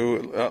for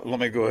you, let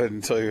me go ahead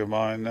and tell you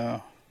mine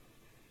now.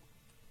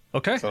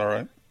 Okay. Is that all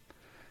right?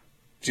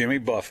 Jimmy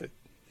Buffett.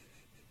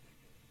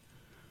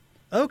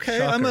 Okay,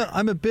 Shocker.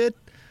 I'm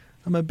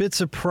a bit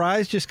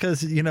surprised just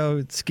because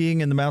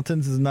skiing in the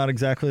mountains is not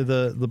exactly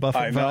the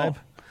Buffett vibe.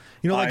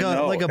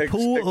 Like a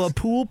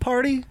pool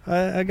party.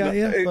 I got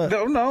you.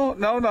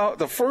 No.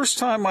 The first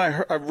time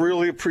I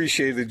really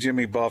appreciated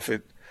Jimmy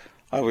Buffett,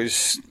 I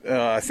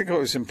think I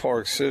was in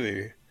Park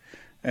City,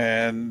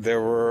 and there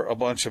were a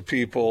bunch of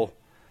people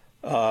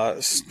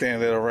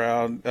standing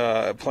around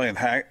doing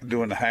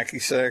the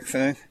hacky sack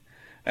thing,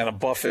 and a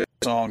Buffett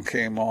song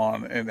came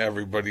on, and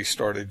everybody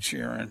started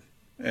cheering.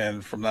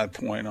 And from that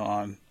point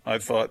on, I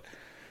thought,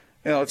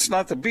 it's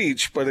not the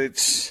beach, but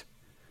it's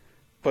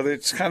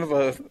kind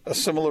of a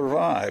similar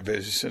vibe,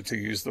 as to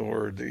use the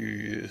word that you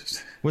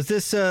used. Was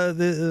this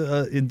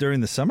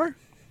during the summer?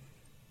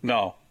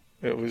 No,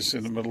 it was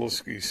in the middle of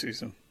ski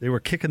season. They were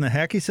kicking the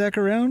hacky sack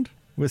around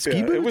with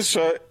ski boots?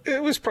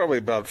 It was probably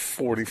about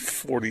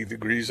 40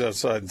 degrees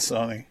outside and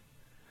sunny.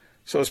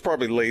 So it's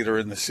probably later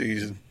in the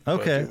season.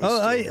 Okay.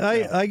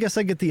 I guess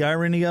I get the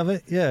irony of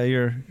it. Yeah,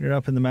 you're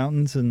up in the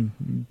mountains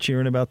and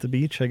cheering about the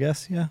beach, I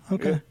guess. Yeah,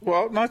 okay. Yeah,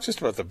 well, not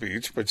just about the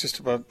beach, but just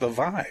about the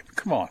vibe.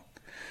 Come on.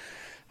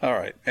 All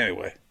right.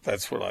 Anyway,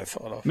 that's what I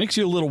thought of. Makes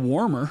you a little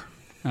warmer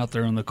out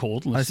there in the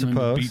cold listening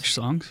to beach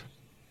songs.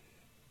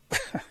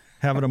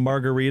 Having a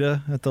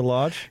margarita at the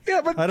lodge?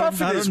 Yeah, but I don't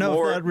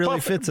know if that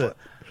really fits it.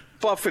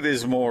 Buffett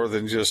is more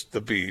than just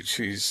the beach.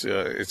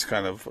 It's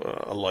kind of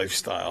a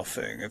lifestyle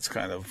thing. It's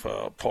kind of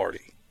a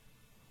party.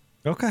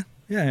 Okay.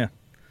 Yeah.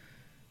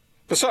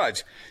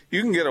 Besides,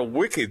 you can get a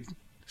wicked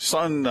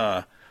sun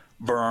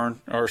burn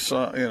or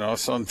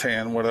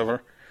suntan,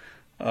 whatever,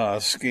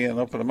 skiing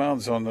up in the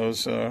mountains on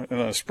those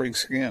spring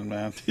skiing,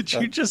 man. Did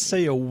you just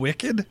say a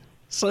wicked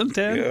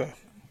suntan?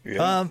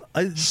 Yeah.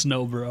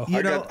 Snow, bro.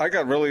 I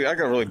got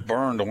really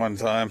burned one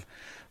time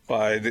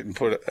by I didn't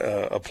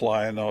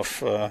apply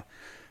enough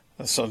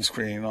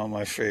sunscreen on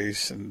my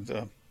face,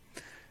 and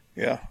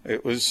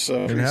it was.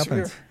 It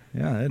happens.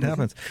 Yeah, it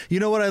happens. You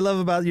know what I love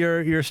about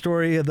your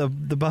story, the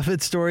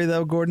Buffett story,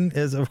 though, Gordon,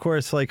 is of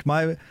course like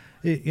I'm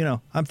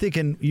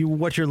thinking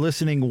what you're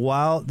listening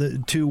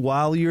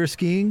while you're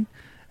skiing,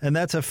 and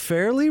that's a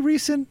fairly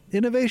recent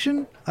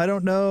innovation. I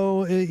don't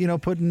know,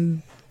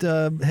 putting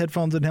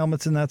headphones and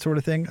helmets and that sort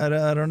of thing.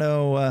 I don't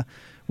know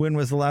when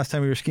was the last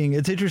time you were skiing.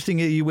 It's interesting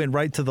that you went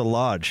right to the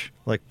lodge,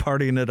 like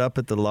partying it up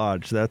at the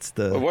lodge. That's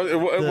it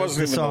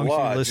wasn't even the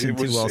lodge.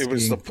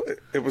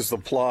 It was the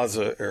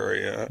plaza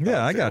area.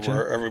 Yeah, I got you.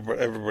 Where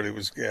everybody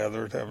was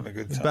gathered having a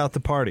good time. About the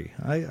party.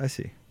 I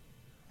see.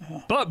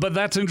 But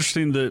that's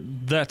interesting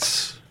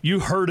that's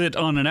you heard it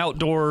on an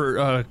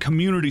outdoor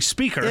community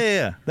speaker.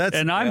 Yeah.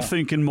 I'm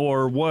thinking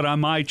more, what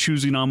am I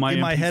choosing on my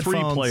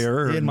MP3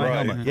 player? In my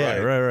helmet. Yeah,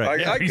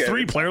 right.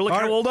 MP3 player, look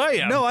how old I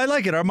am. No, I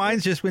like it. Our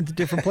minds just went to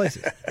different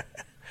places.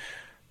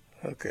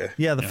 Okay.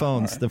 Yeah, the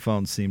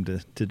phones seem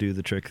to do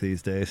the trick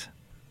these days.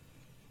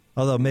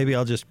 Although maybe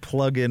I'll just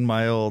plug in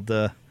my old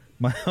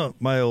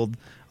my old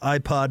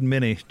iPod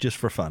Mini just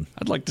for fun.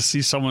 I'd like to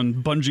see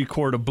someone bungee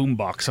cord a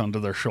boombox onto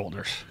their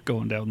shoulders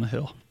going down the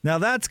hill. Now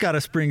that's got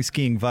a spring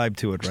skiing vibe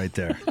to it right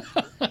there.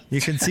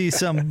 You can see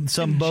some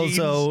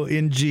bozo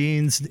in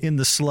jeans in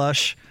the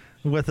slush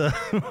with a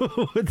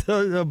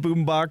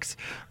boombox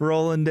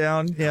rolling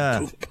down.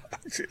 Yeah.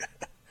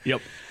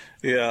 Yep.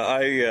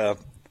 Yeah,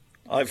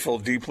 I fell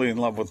deeply in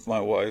love with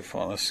my wife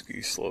on a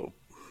ski slope.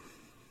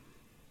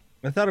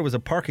 I thought it was a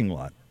parking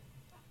lot.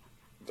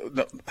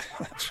 No,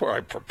 that's where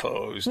I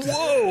proposed.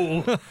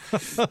 Whoa!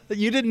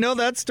 You didn't know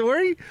that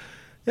story?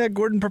 Yeah,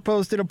 Gordon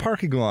proposed in a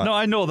parking lot. No,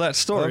 I know that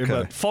story, Okay.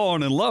 but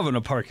falling in love in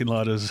a parking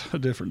lot is a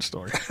different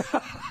story.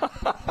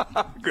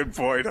 Good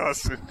point,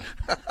 Austin.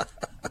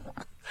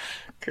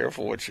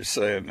 Careful what you're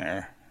saying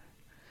there.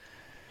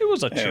 It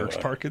was a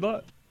church parking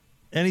lot.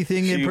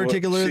 Anything in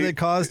particular that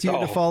caused you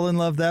to fall in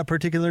love that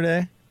particular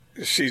day?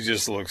 She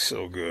just looked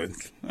so good.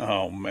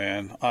 Oh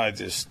man, I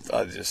just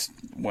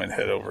went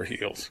head over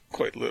heels,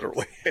 quite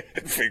literally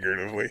and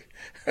figuratively,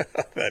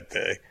 that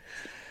day.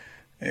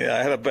 Yeah,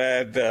 I had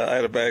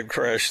a bad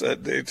crash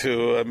that day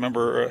too. I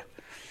remember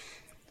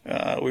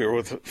we were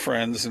with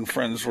friends, and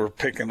friends were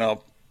picking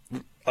up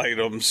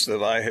items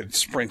that I had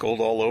sprinkled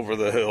all over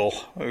the hill,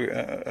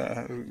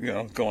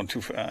 going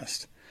too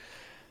fast.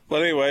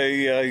 But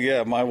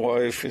anyway, my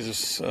wife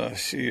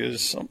she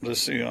is something to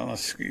see on a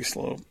ski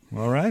slope.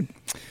 All right.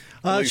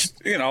 At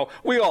least,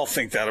 we all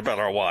think that about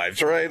our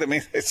wives, right? I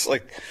mean, it's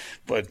like,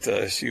 but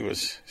she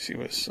was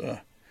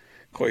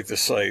quite the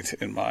sight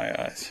in my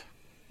eyes.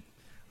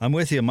 I'm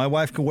with you. My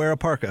wife can wear a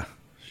parka.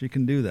 She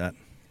can do that.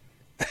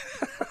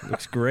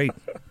 Looks great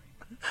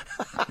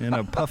in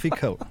a puffy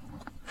coat.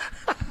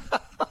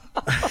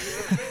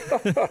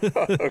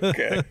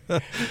 Okay.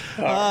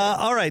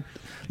 All right.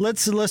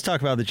 Let's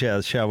talk about the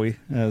Jazz, shall we?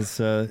 As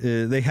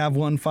they have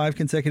won 5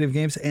 consecutive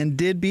games and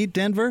did beat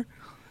Denver.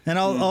 And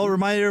I'll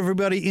remind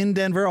everybody in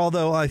Denver,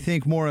 although I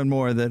think more and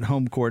more that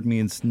home court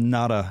means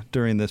nada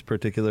during this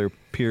particular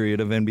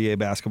period of NBA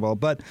basketball.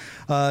 But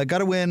got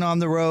to win on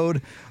the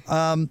road.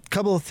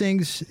 Couple of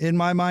things in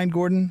my mind,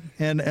 Gordon,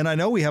 and I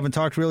know we haven't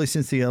talked really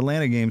since the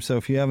Atlanta game, so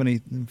if you have any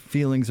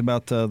feelings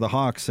about the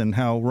Hawks and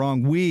how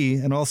wrong we,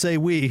 and I'll say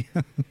we,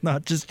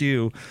 not just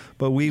you,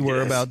 but we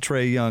were about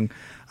Trae Young,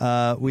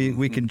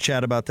 we can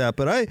chat about that.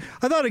 But I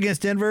thought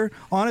against Denver,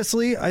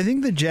 honestly, I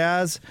think the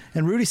Jazz,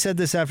 and Rudy said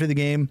this after the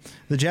game,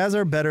 the Jazz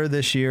are better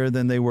this year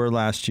than they were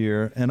last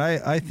year, and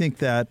I think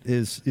that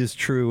is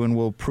true and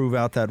will prove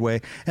out that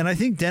way. And I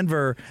think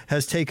Denver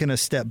has taken a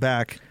step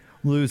back,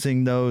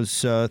 losing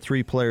those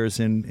 3 players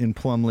in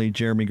Plumlee,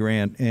 Jeremy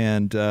Grant,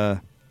 and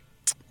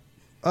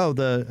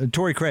the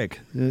Torrey Craig,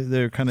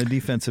 their kind of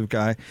defensive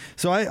guy.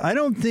 So I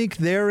don't think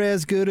they're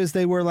as good as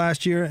they were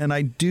last year, and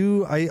I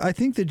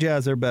think the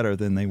Jazz are better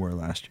than they were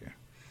last year.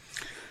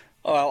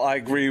 Well, I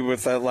agree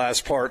with that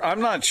last part.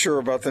 I'm not sure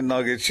about the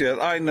Nuggets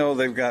yet. I know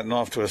they've gotten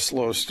off to a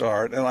slow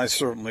start, and I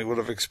certainly would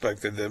have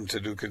expected them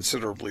to do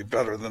considerably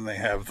better than they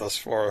have thus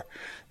far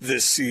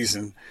this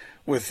season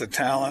with the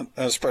talent,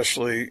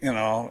 especially,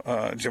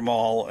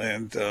 Jamal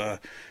and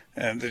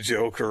the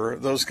Joker.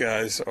 Those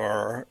guys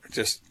are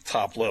just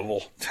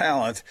top-level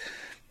talent,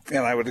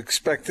 and I would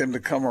expect them to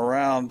come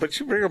around. But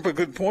you bring up a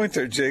good point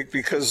there, Jake,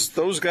 because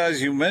those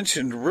guys you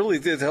mentioned really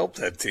did help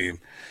that team.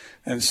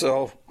 And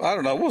so, I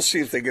don't know, we'll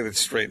see if they get it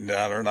straightened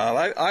out or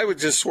not. I would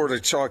just sort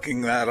of chalking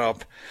that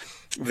up,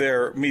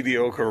 their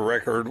mediocre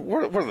record.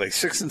 What are they,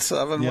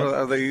 6-7? Yep. What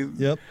are they?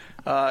 Yep.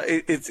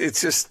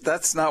 It's just,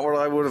 that's not what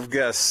I would have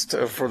guessed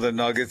for the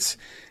Nuggets,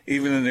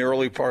 even in the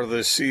early part of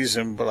this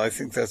season. But I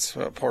think that's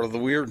part of the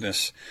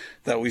weirdness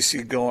that we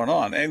see going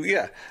on. And,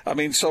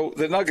 so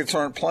the Nuggets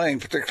aren't playing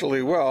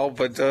particularly well,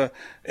 but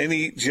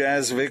any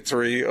Jazz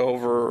victory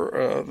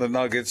over the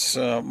Nuggets,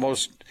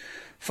 most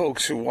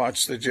folks who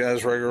watch the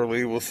Jazz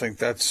regularly will think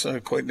that's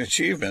quite an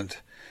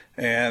achievement.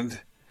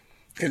 And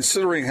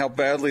considering how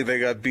badly they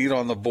got beat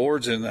on the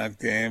boards in that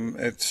game,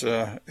 it's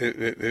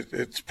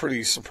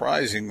pretty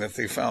surprising that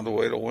they found a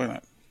way to win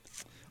it.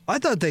 I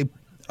thought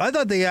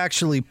they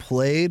actually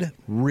played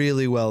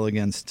really well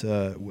against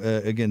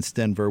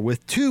Denver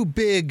with two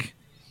big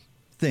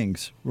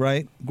things,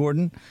 right,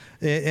 Gordon?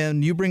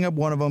 And you bring up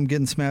one of them,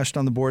 getting smashed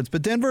on the boards.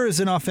 But Denver is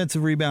an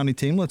offensive rebounding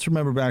team. Let's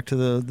remember back to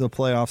the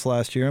playoffs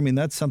last year. I mean,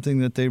 that's something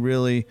that they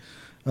really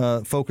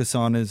focus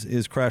on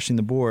is crashing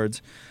the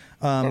boards.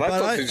 But I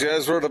thought the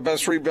Jazz were the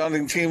best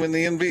rebounding team in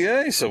the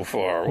NBA so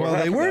far.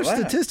 Well, they were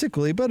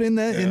statistically, but in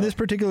this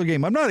particular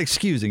game, I'm not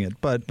excusing it,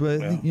 but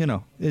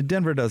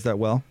Denver does that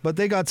well. But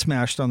they got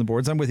smashed on the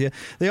boards. I'm with you.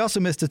 They also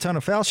missed a ton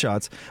of foul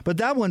shots, but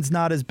that one's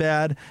not as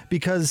bad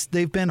because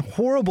they've been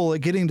horrible at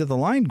getting to the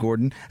line,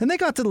 Gordon, and they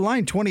got to the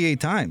line 28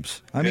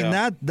 times. I mean,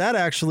 that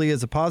actually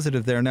is a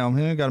positive there. Now,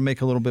 got to make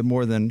a little bit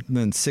more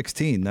than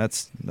 16.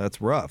 That's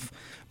rough.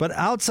 But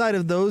outside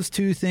of those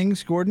two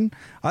things, Gordon,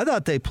 I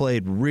thought they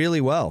played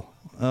really well.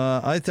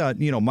 I thought,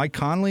 Mike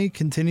Conley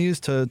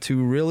continues to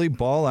really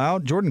ball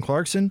out. Jordan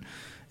Clarkson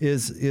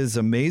is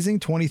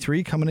amazing,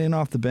 23, coming in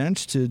off the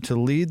bench to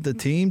lead the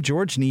team.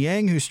 George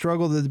Niang, who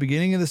struggled at the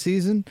beginning of the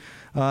season,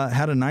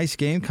 had a nice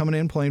game coming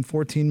in, playing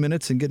 14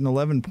 minutes and getting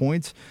 11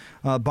 points.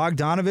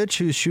 Bogdanovich,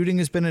 whose shooting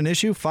has been an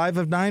issue, 5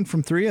 of 9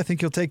 from 3. I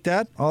think you'll take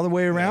that all the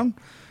way around.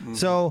 Yeah. Mm-hmm.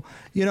 So,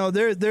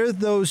 they're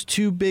those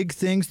two big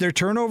things. Their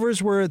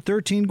turnovers were at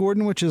 13,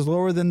 Gordon, which is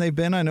lower than they've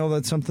been. I know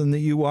that's something that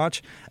you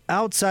watch.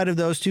 Outside of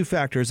those two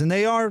factors, and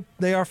they are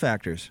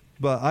factors,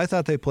 but I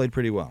thought they played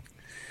pretty well.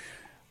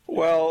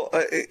 Well,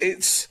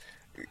 can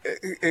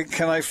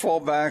I fall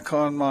back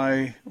on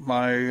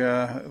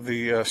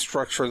the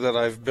structure that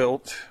I've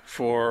built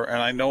for,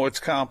 and I know it's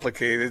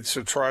complicated,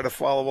 so try to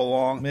follow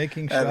along.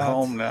 Making at shots.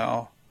 Home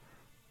now.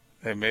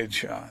 They made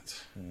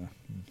shots. Yeah.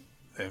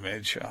 They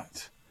made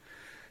shots.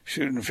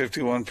 Shooting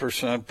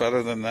 51%,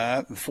 better than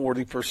that, and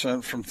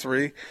 40% from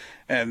 3.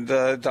 And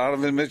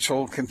Donovan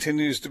Mitchell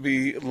continues to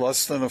be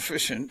less than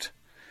efficient,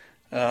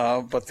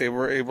 but they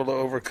were able to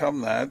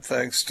overcome that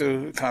thanks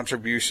to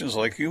contributions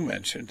like you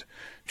mentioned.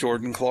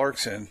 Jordan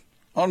Clarkson,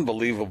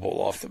 unbelievable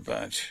off the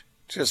bench,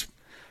 just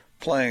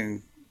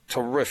playing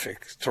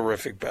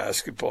terrific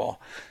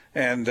basketball.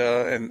 And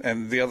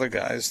the other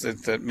guys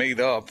that made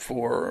up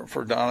for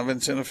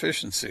Donovan's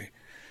inefficiency.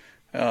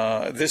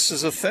 This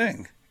is a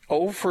thing.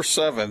 0 for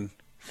 7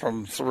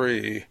 from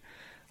 3.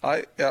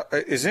 Does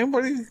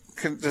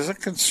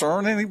it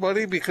concern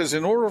anybody? Because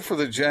in order for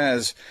the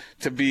Jazz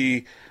to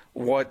be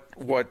what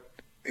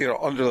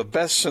under the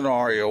best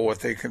scenario, what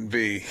they can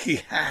be,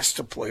 he has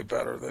to play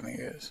better than he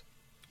is.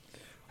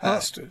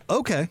 Has to.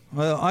 Okay,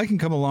 well, I can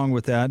come along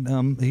with that.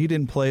 He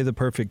didn't play the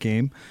perfect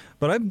game,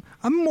 but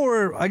I'm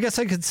more. I guess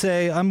I could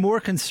say I'm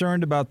more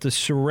concerned about the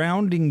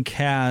surrounding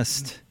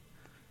cast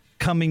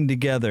coming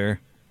together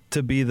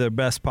to be the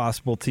best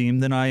possible team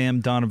than I am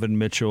Donovan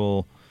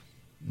Mitchell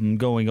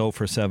going 0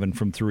 for 7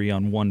 from 3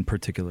 on one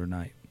particular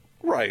night.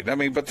 Right. I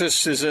mean, but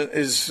this is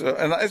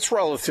and it's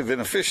relative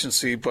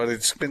inefficiency, but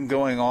it's been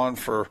going on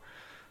for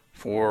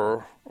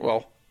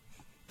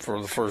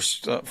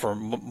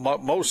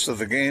most of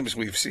the games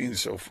we've seen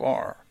so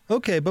far.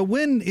 Okay, but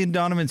when in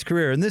Donovan's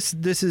career, and this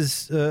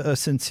is a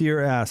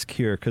sincere ask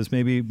here, because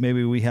maybe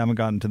we haven't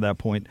gotten to that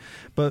point,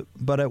 but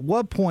at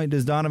what point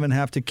does Donovan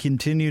have to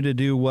continue to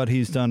do what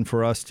he's done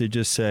for us to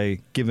just say,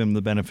 give him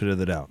the benefit of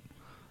the doubt?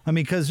 I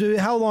mean, because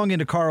how long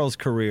into Carl's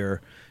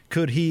career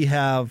could he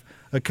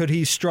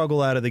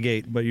struggle out of the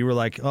gate, but you were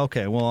like,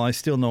 okay, well, I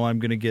still know I'm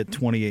going to get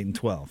 28 and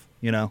 12,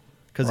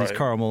 because he's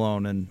Karl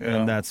Malone,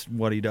 and that's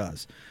what he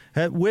does.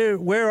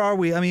 Where are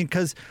we? I mean,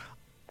 because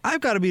I've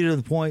got to be to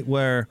the point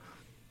where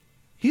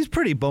he's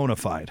pretty bona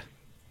fide.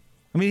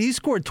 I mean, he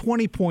scored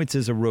 20 points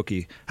as a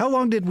rookie. How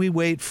long did we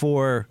wait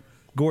for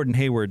Gordon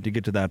Hayward to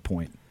get to that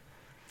point?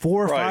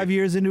 4 or 5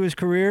 years into his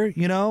career,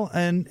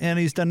 and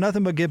he's done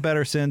nothing but get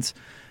better since.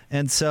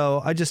 And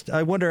so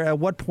I wonder at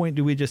what point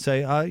do we just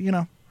say,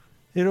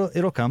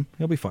 it'll come.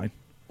 He'll be fine.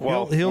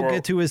 Well, he'll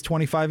get to his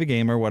 25 a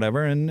game or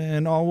whatever,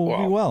 and all will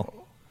be well.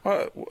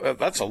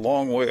 That's a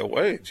long way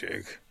away,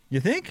 Jake.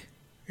 You think?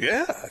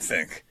 Yeah, I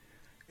think.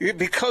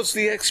 Because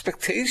the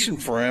expectation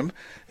for him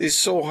is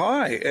so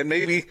high, and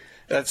maybe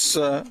that's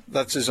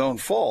his own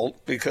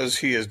fault because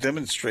he has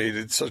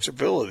demonstrated such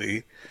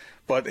ability.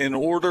 But in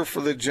order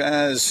for the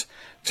Jazz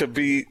to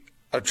be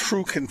a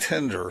true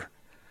contender,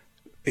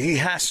 he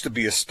has to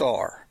be a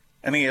star,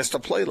 and he has to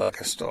play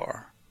like a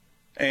star,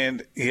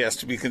 and he has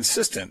to be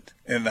consistent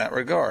in that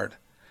regard.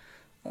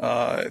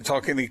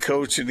 Talk any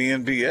coach in the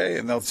NBA,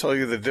 and they'll tell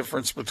you the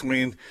difference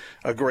between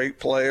a great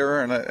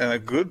player and a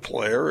good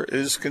player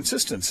is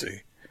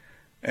consistency.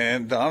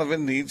 And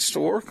Donovan needs to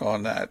work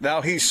on that.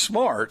 Now, he's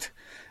smart,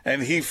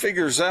 and he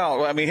figures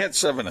out, he had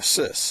 7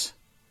 assists.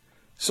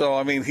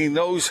 So, he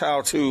knows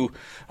how to,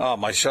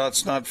 my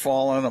shot's not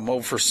falling. I'm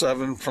 0 for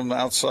 7 from the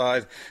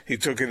outside. He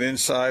took it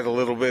inside a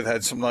little bit,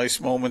 had some nice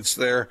moments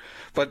there.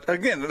 But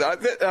again,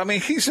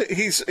 he's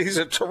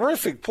a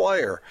terrific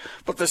player.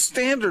 But the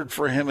standard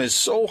for him is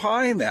so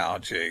high now,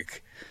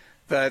 Jake,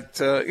 that,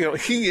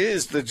 he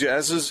is the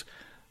Jazz's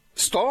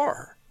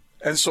star.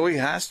 And so he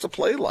has to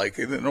play like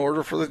it in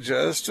order for the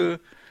Jazz to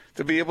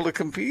be able to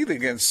compete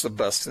against the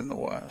best in the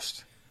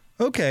West.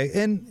 Okay,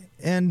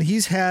 and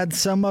he's had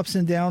some ups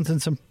and downs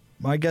and some,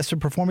 I guess, some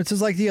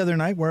performances like the other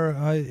night where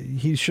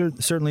he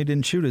certainly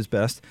didn't shoot his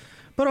best.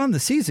 But on the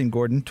season,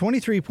 Gordon,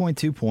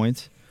 23.2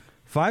 points,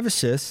 5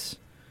 assists,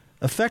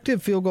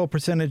 effective field goal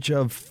percentage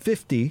of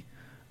 50,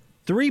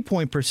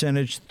 3-point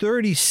percentage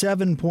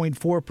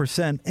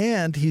 37.4%,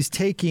 and he's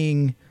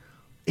taking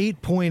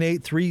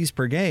 8.8 threes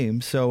per game,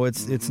 so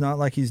it's not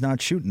like he's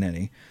not shooting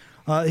any.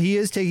 He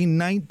is taking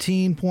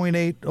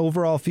 19.8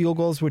 overall field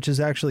goals, which is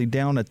actually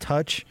down a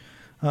touch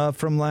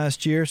from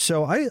last year.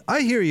 So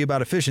I hear you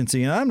about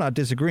efficiency, and I'm not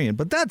disagreeing,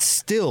 but that's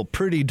still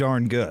pretty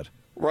darn good.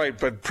 Right,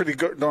 but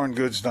darn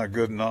good's not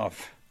good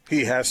enough.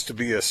 He has to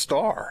be a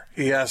star.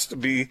 He has to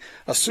be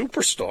a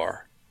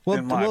superstar.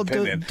 In my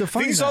opinion.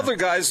 These other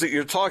guys that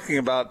you're talking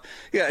about,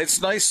 yeah, it's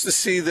nice to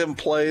see them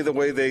play the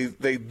way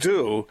they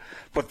do,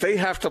 but they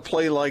have to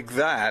play like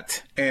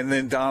that, and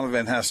then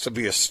Donovan has to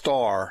be a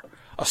star,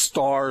 a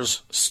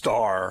star's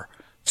star,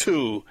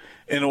 too,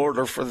 in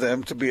order for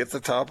them to be at the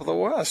top of the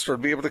West or to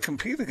be able to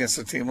compete against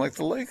a team like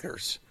the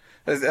Lakers.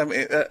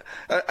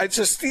 It's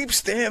a steep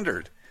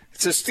standard.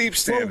 It's a steep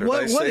standard.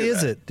 Well, what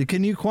is it?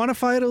 Can you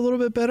quantify it a little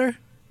bit better?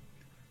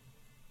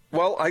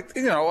 Well,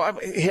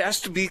 he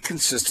has to be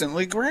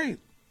consistently great.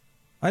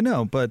 I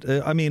know, but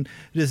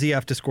does he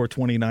have to score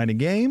 29 a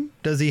game?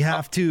 Does he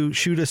have to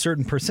shoot a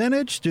certain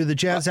percentage? Do the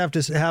Jazz have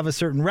to have a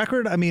certain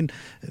record? I'm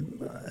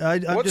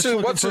just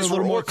looking for a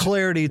little more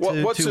clarity to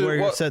where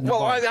you're setting the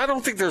bar. Well, I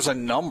don't think there's a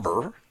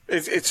number.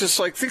 It's just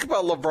like, think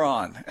about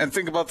LeBron and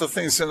think about the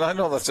things, and I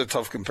know that's a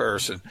tough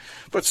comparison,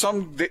 but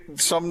some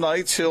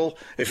nights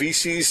if he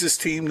sees his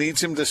team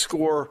needs him to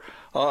score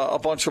a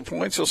bunch of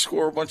points, he'll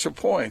score a bunch of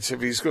points.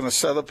 If he's going to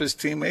set up his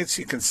teammates,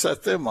 he can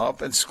set them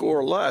up and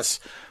score less.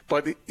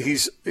 But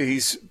he's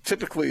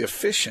typically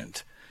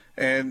efficient.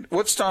 And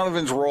what's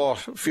Donovan's raw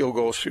field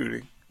goal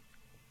shooting?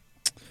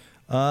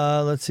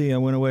 Let's see. I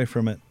went away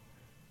from it.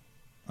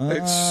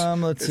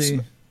 Let's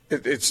see.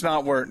 It's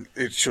not where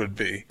it should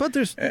be. But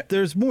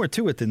there's more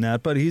to it than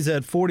that. But he's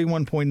at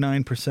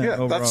 41.9%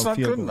 overall. That's not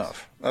field good goals.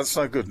 enough. That's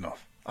not good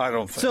enough. I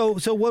don't think.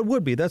 So what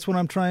would be? That's what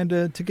I'm trying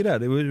to get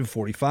at. It would be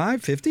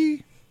 45,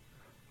 50?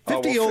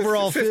 50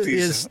 overall 50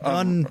 is you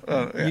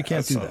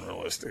can't do that.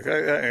 Unrealistic.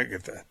 I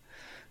get that.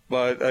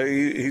 But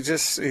he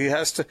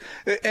has to,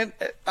 and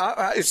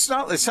it's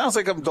not. It sounds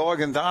like I'm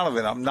dogging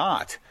Donovan. I'm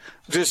not.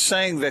 Just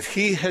saying that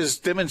he has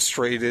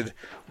demonstrated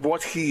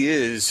what he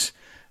is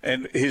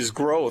and his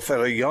growth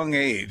at a young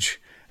age,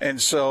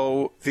 and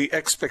so the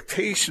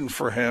expectation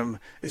for him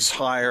is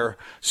higher.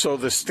 So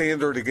the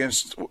standard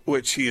against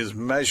which he is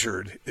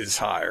measured is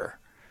higher,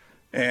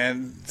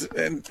 and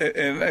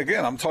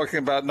again, I'm talking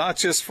about not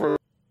just for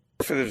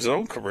his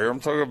own career. I'm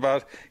talking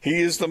about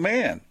he is the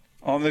man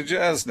on the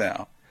Jazz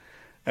now.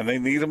 And they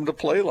need him to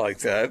play like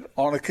that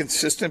on a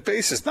consistent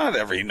basis, not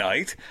every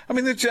night.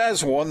 The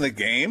Jazz won the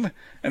game,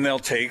 and they'll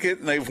take it,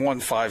 and they've won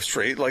 5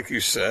 straight, like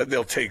you said.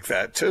 They'll take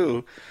that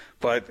too.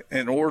 But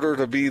in order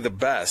to be the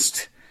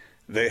best,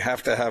 they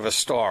have to have a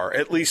star.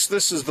 At least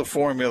this is the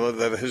formula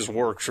that has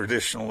worked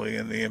traditionally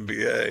in the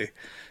NBA.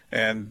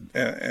 And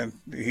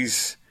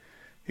he's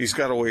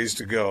got a ways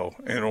to go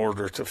in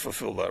order to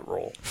fulfill that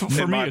role,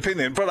 in my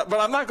opinion. But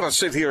I'm not going to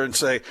sit here and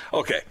say,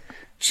 okay,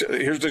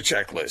 here's the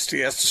checklist. He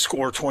has to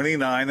score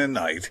 29 a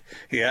night.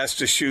 He has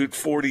to shoot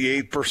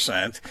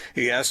 48%.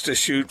 He has to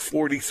shoot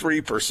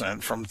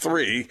 43% from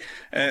 3.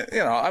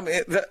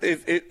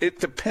 It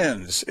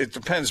depends. It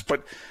depends.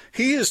 But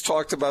he has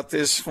talked about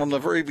this from the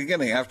very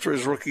beginning after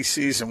his rookie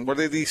season. What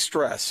did he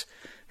stress?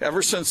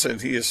 Ever since then,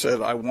 he has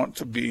said, I want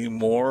to be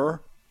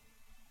more,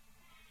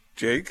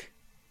 Jake?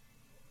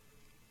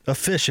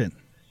 Efficient.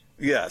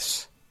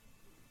 Yes.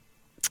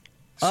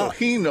 So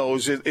he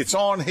knows it. It's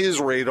on his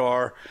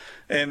radar,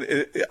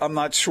 and I'm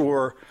not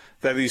sure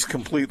that he's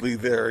completely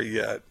there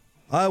yet.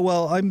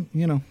 Well,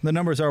 the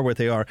numbers are what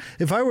they are.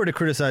 If I were to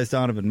criticize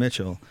Donovan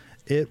Mitchell,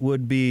 it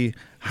would be,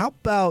 how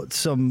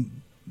about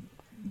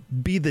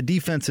be the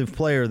defensive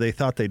player they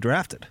thought they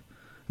drafted?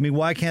 I mean,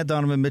 why can't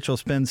Donovan Mitchell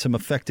spend some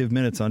effective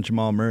minutes on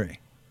Jamal Murray?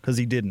 Because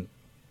he didn't.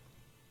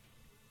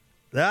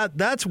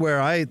 That's where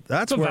I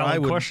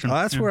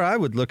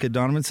would look at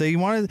Donovan and say,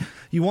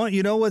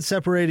 you know what's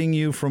separating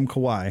you from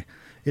Kawhi?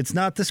 It's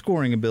not the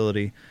scoring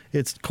ability.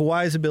 It's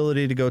Kawhi's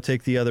ability to go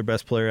take the other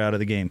best player out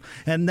of the game.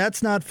 And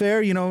that's not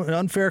fair.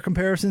 Unfair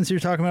comparisons. You're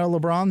talking about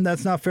LeBron.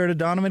 That's not fair to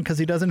Donovan because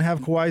he doesn't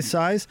have Kawhi's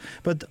size.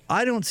 But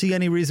I don't see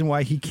any reason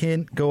why he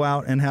can't go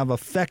out and have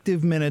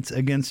effective minutes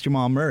against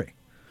Jamal Murray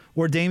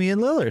or Damian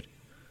Lillard.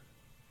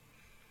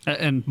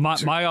 And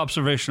my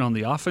observation on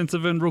the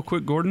offensive end, real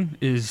quick, Gordon,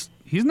 is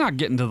he's not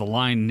getting to the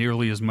line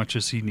nearly as much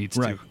as he needs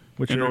to.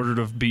 In order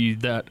to be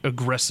that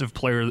aggressive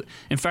player.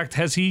 In fact,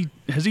 has he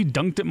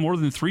dunked it more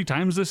than 3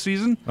 times this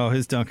season? Oh,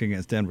 his dunk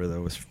against Denver,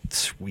 though, was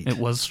sweet. It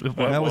was.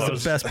 That was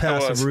the best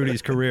pass of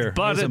Rudy's career.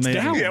 But it's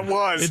amazing. down. It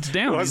was. It's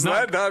down. Was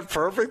that not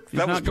perfect?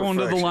 He's not going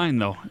to the line,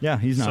 though. Yeah,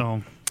 he's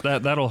not. So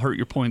that'll hurt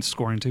your points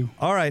scoring, too.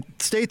 All right,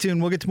 stay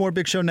tuned. We'll get to more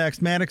Big Show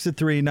next. Mannix at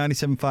 3,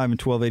 97.5 and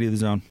 1280 The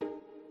Zone.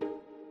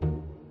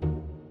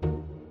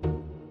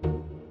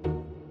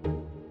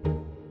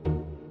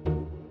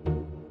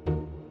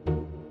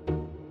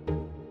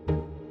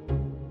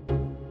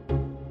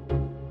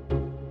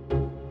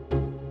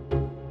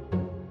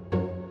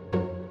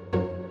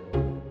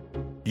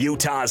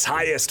 Utah's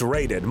highest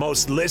rated,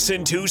 most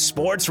listened to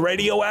sports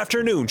radio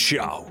afternoon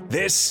show.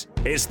 This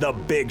is The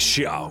Big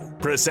Show,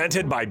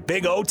 presented by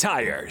Big O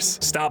Tires.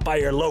 Stop by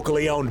your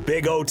locally owned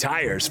Big O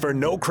Tires for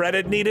no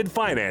credit needed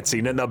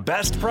financing and the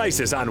best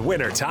prices on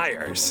winter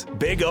tires.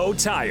 Big O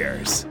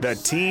Tires, the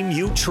team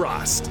you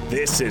trust.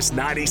 This is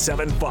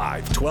 97.5,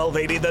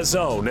 1280 The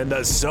Zone and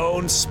the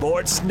Zone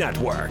Sports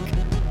Network.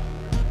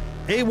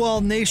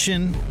 AWOL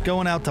Nation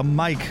going out to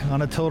Mike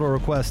on a Total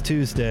Request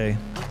Tuesday.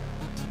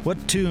 What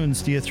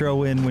tunes do you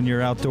throw in when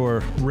you're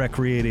outdoor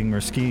recreating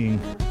or skiing?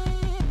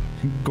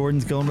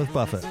 Gordon's going with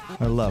Buffett.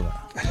 I love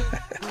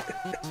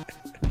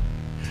it.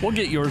 We'll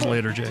get yours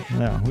later, Jay.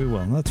 No, we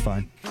will. That's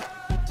fine.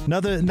 I'm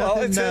not a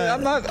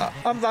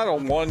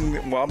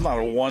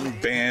one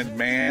band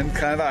man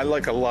kind of. I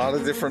like a lot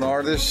of different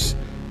artists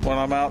when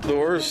I'm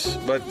outdoors,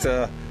 but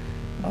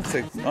I'll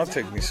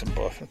take me some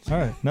Buffett. All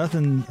right.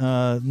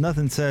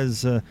 Nothing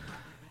says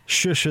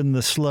shushing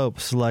the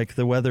slopes like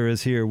the weather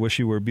is here. Wish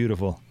you were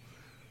beautiful.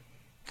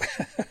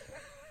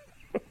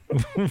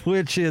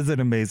 Which is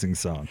an amazing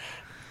song.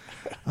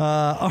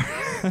 All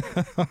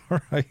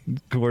right,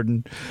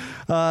 Gordon.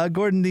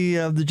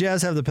 The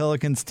Jazz have the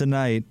Pelicans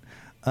tonight.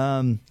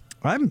 I'm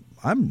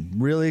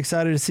really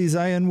excited to see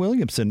Zion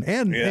Williamson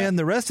and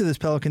the rest of this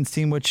Pelicans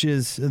team, which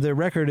is their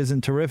record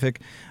isn't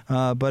terrific,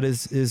 but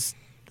is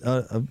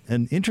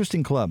an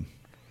interesting club.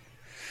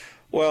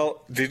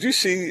 Well, did you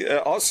see,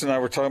 Austin and I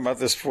were talking about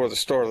this before the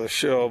start of the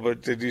show,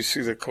 but did you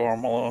see that Karl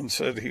Malone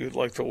said he would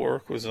like to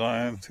work with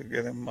Zion to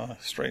get him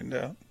straightened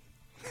out?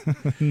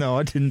 No,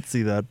 I didn't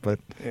see that, but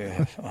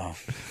yeah.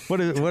 What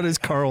does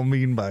Karl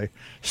mean by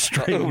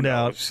straightened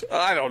out?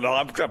 I don't know.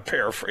 I'm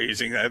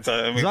paraphrasing that.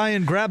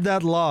 Zion, grab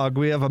that log.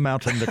 We have a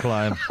mountain to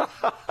climb.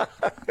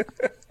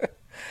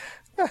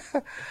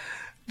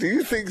 Do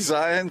you think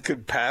Zion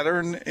could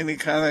pattern any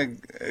kind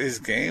of his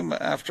game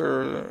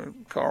after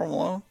Karl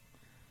Malone?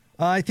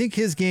 I think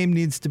his game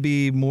needs to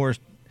be more.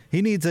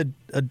 He needs a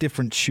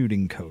different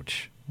shooting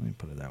coach. Let me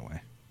put it that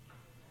way.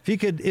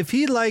 If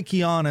he like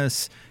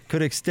Giannis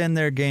could extend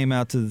their game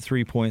out to the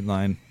 3-point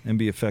line and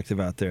be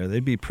effective out there,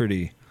 they'd be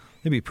pretty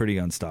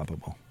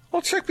unstoppable.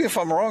 Well, check me if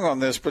I'm wrong on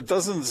this, but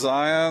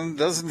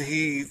doesn't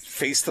he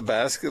face the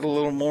basket a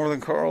little more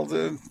than Karl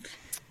did?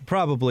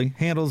 Probably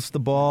handles the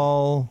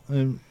ball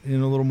in a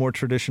little more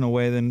traditional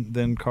way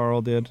than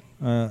Karl did.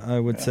 I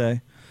would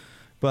say.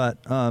 But,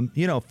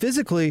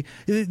 physically,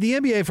 the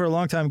NBA for a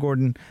long time,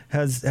 Gordon,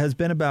 has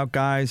been about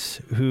guys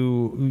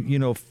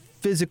who,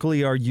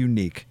 physically are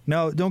unique.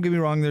 Now, don't get me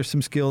wrong, there's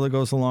some skill that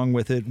goes along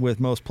with it with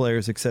most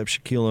players except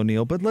Shaquille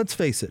O'Neal. But let's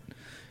face it,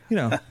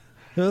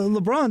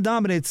 LeBron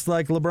dominates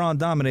like LeBron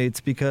dominates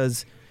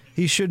because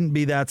he shouldn't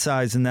be that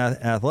size and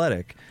that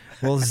athletic.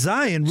 Well,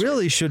 Zion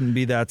really shouldn't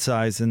be that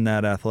size and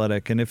that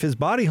athletic. And if his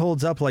body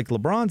holds up like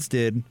LeBron's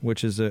did,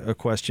 which is a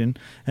question,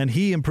 and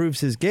he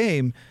improves his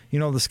game,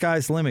 the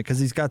sky's the limit because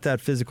he's got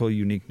that physical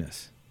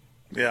uniqueness.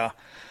 Yeah.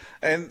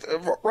 And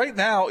right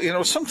now,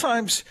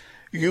 sometimes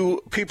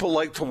people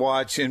like to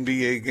watch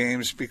NBA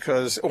games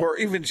or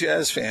even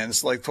Jazz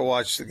fans like to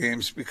watch the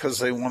games because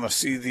they want to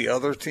see the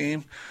other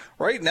team.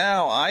 Right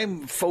now,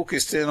 I'm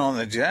focused in on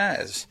the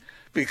Jazz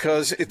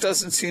because it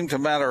doesn't seem to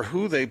matter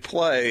who they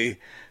play.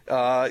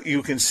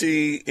 You can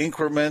see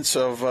increments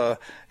of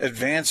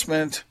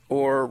advancement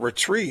or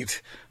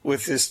retreat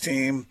with this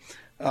team.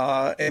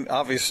 And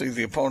obviously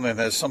the opponent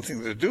has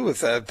something to do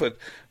with that. But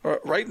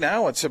right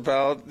now it's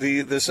about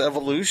this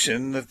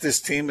evolution that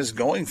this team is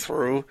going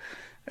through.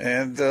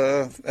 And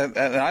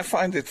I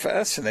find it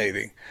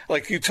fascinating.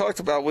 Like you talked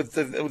about with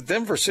the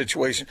Denver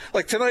situation.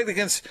 Like tonight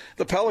against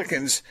the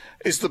Pelicans,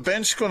 is the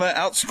bench going to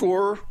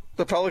outscore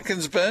the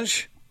Pelicans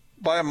bench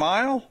by a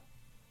mile?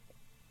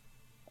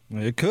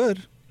 It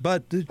could.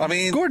 But, I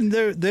mean, Gordon,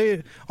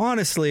 they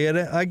honestly,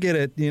 I get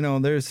it.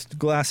 There's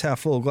glass half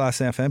full, glass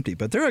half empty.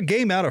 But they're a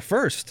game out of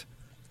first.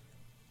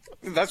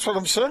 That's what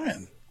I'm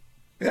saying.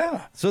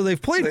 Yeah. So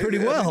they've played pretty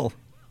well.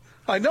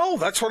 I know.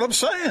 That's what I'm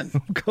saying.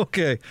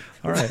 Okay.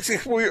 All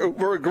right.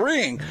 We're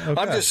agreeing.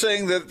 Okay. I'm just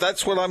saying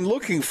that's what I'm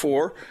looking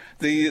for,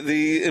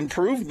 the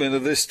improvement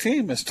of this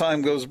team as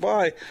time goes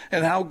by,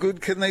 and how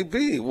good can they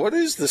be? What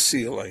is the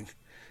ceiling?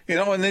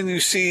 And then you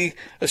see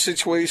a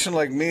situation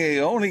like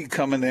Mione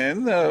coming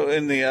in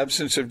the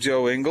absence of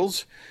Joe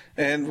Ingles,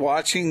 and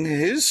watching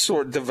his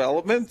sort of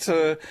development.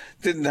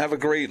 Didn't have a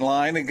great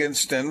line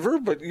against Denver,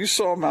 but you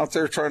saw him out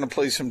there trying to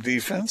play some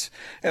defense.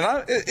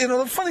 And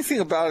the funny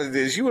thing about it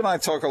is, you and I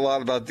talk a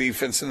lot about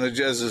defense and the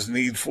Jazz's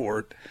need for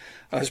it,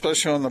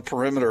 especially on the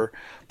perimeter.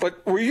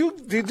 But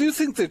did you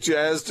think the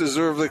Jazz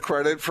deserve the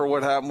credit for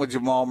what happened with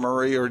Jamal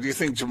Murray, or do you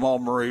think Jamal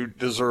Murray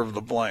deserved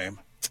the blame?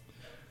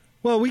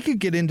 Well, we could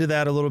get into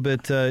that a little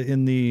bit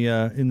in the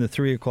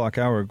 3:00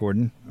 hour,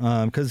 Gordon,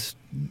 because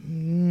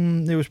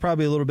it was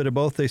probably a little bit of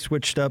both. They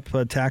switched up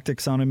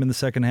tactics on him in the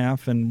second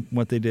half, and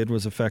what they did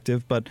was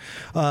effective. But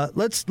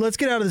let's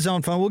get out of the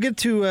zone phone. We'll get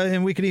to,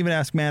 and we can even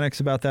ask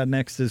Mannix about that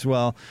next as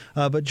well.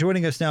 But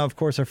joining us now, of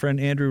course, our friend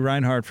Andrew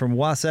Reinhardt from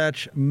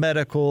Wasatch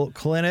Medical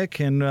Clinic,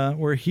 and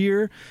we're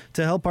here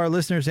to help our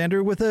listeners,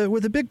 Andrew, with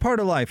a big part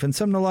of life and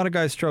something a lot of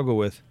guys struggle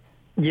with.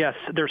 Yes,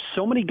 there's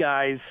so many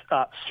guys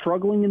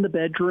struggling in the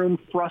bedroom,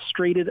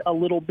 frustrated a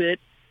little bit,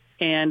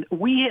 and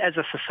we as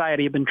a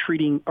society have been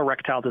treating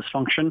erectile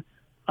dysfunction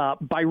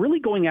by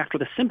really going after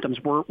the symptoms.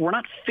 We're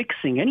not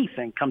fixing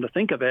anything, come to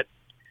think of it,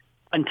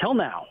 until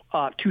now.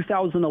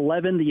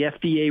 2011, the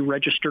FDA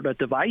registered a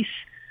device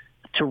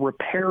to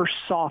repair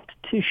soft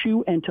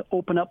tissue and to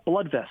open up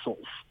blood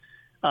vessels.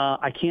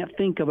 I can't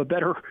think of a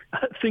better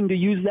thing to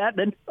use that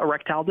than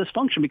erectile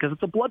dysfunction, because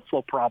it's a blood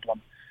flow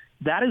problem.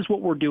 That is what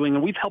we're doing,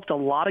 and we've helped a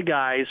lot of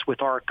guys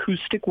with our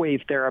acoustic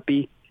wave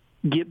therapy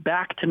get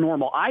back to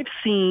normal. I've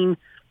seen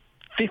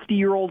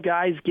 50-year-old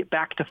guys get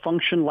back to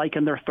function like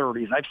in their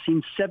 30s. I've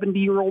seen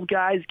 70-year-old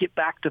guys get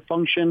back to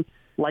function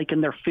like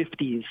in their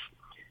 50s,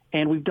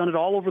 and we've done it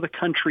all over the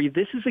country.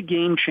 This is a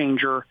game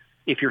changer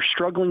if you're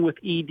struggling with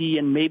ED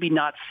and maybe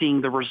not seeing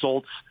the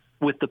results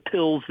with the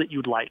pills that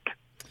you'd like.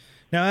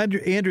 Now,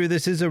 Andrew,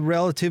 this is a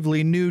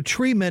relatively new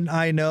treatment,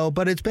 I know,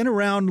 but it's been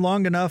around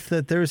long enough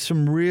that there's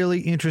some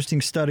really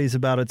interesting studies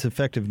about its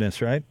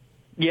effectiveness, right?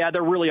 Yeah,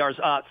 there really are.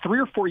 3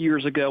 or 4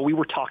 years ago, we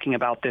were talking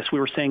about this. We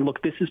were saying,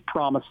 look, this is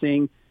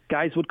promising.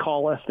 Guys would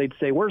call us. They'd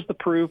say, where's the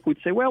proof?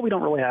 We'd say, well, we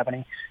don't really have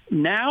any.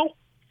 Now,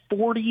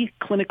 40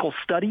 clinical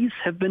studies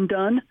have been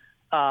done.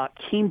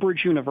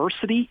 Cambridge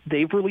University,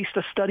 they've released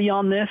a study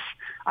on this.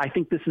 I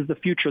think this is the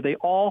future. They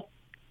all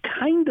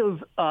kind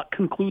of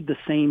conclude the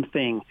same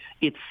thing.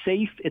 It's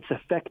safe. It's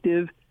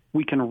effective.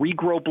 We can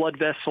regrow blood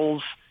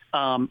vessels.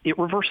 It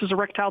reverses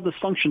erectile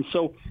dysfunction.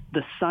 So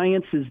the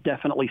science is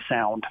definitely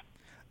sound.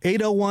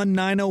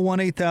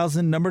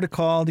 801-901-8000, number to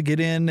call to get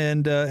in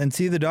and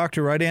see the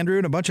doctor, right, Andrew,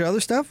 and a bunch of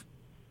other stuff?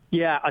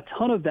 Yeah, a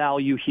ton of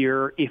value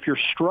here. If you're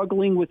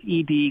struggling with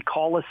ED,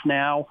 call us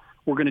now.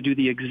 We're going to do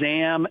the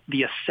exam,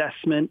 the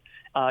assessment.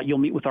 You'll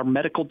meet with our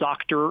medical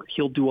doctor.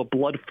 He'll do a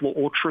blood flow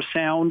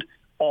ultrasound,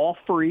 all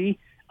free.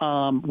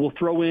 We'll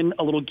throw in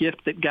a little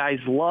gift that guys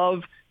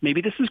love.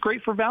 Maybe this is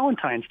great for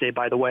Valentine's Day,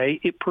 by the way.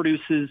 It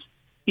produces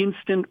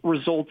instant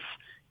results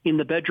in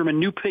the bedroom, and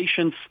new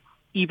patients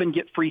even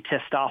get free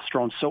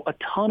testosterone. So a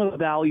ton of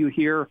value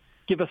here.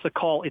 Give us a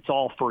call. It's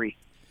all free.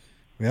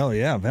 Well,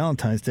 yeah,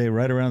 Valentine's Day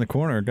right around the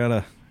corner.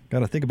 Gotta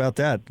think about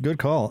that. Good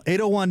call.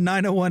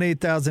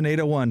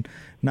 801-901-8000,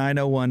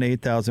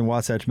 801-901-8000,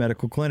 Wasatch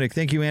Medical Clinic.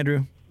 Thank you,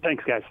 Andrew.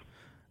 Thanks, guys.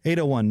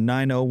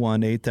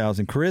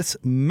 801-901-8000. Chris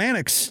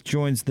Mannix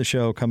joins the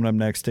show coming up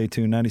next. Stay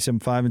tuned. 97.5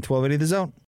 and 1280 The Zone.